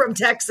 Goodbye from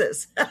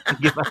Texas.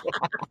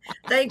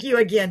 Thank you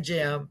again,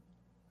 Jim.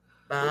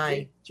 Bye.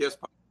 Okay. Cheers.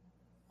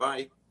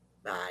 Bye.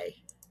 Bye.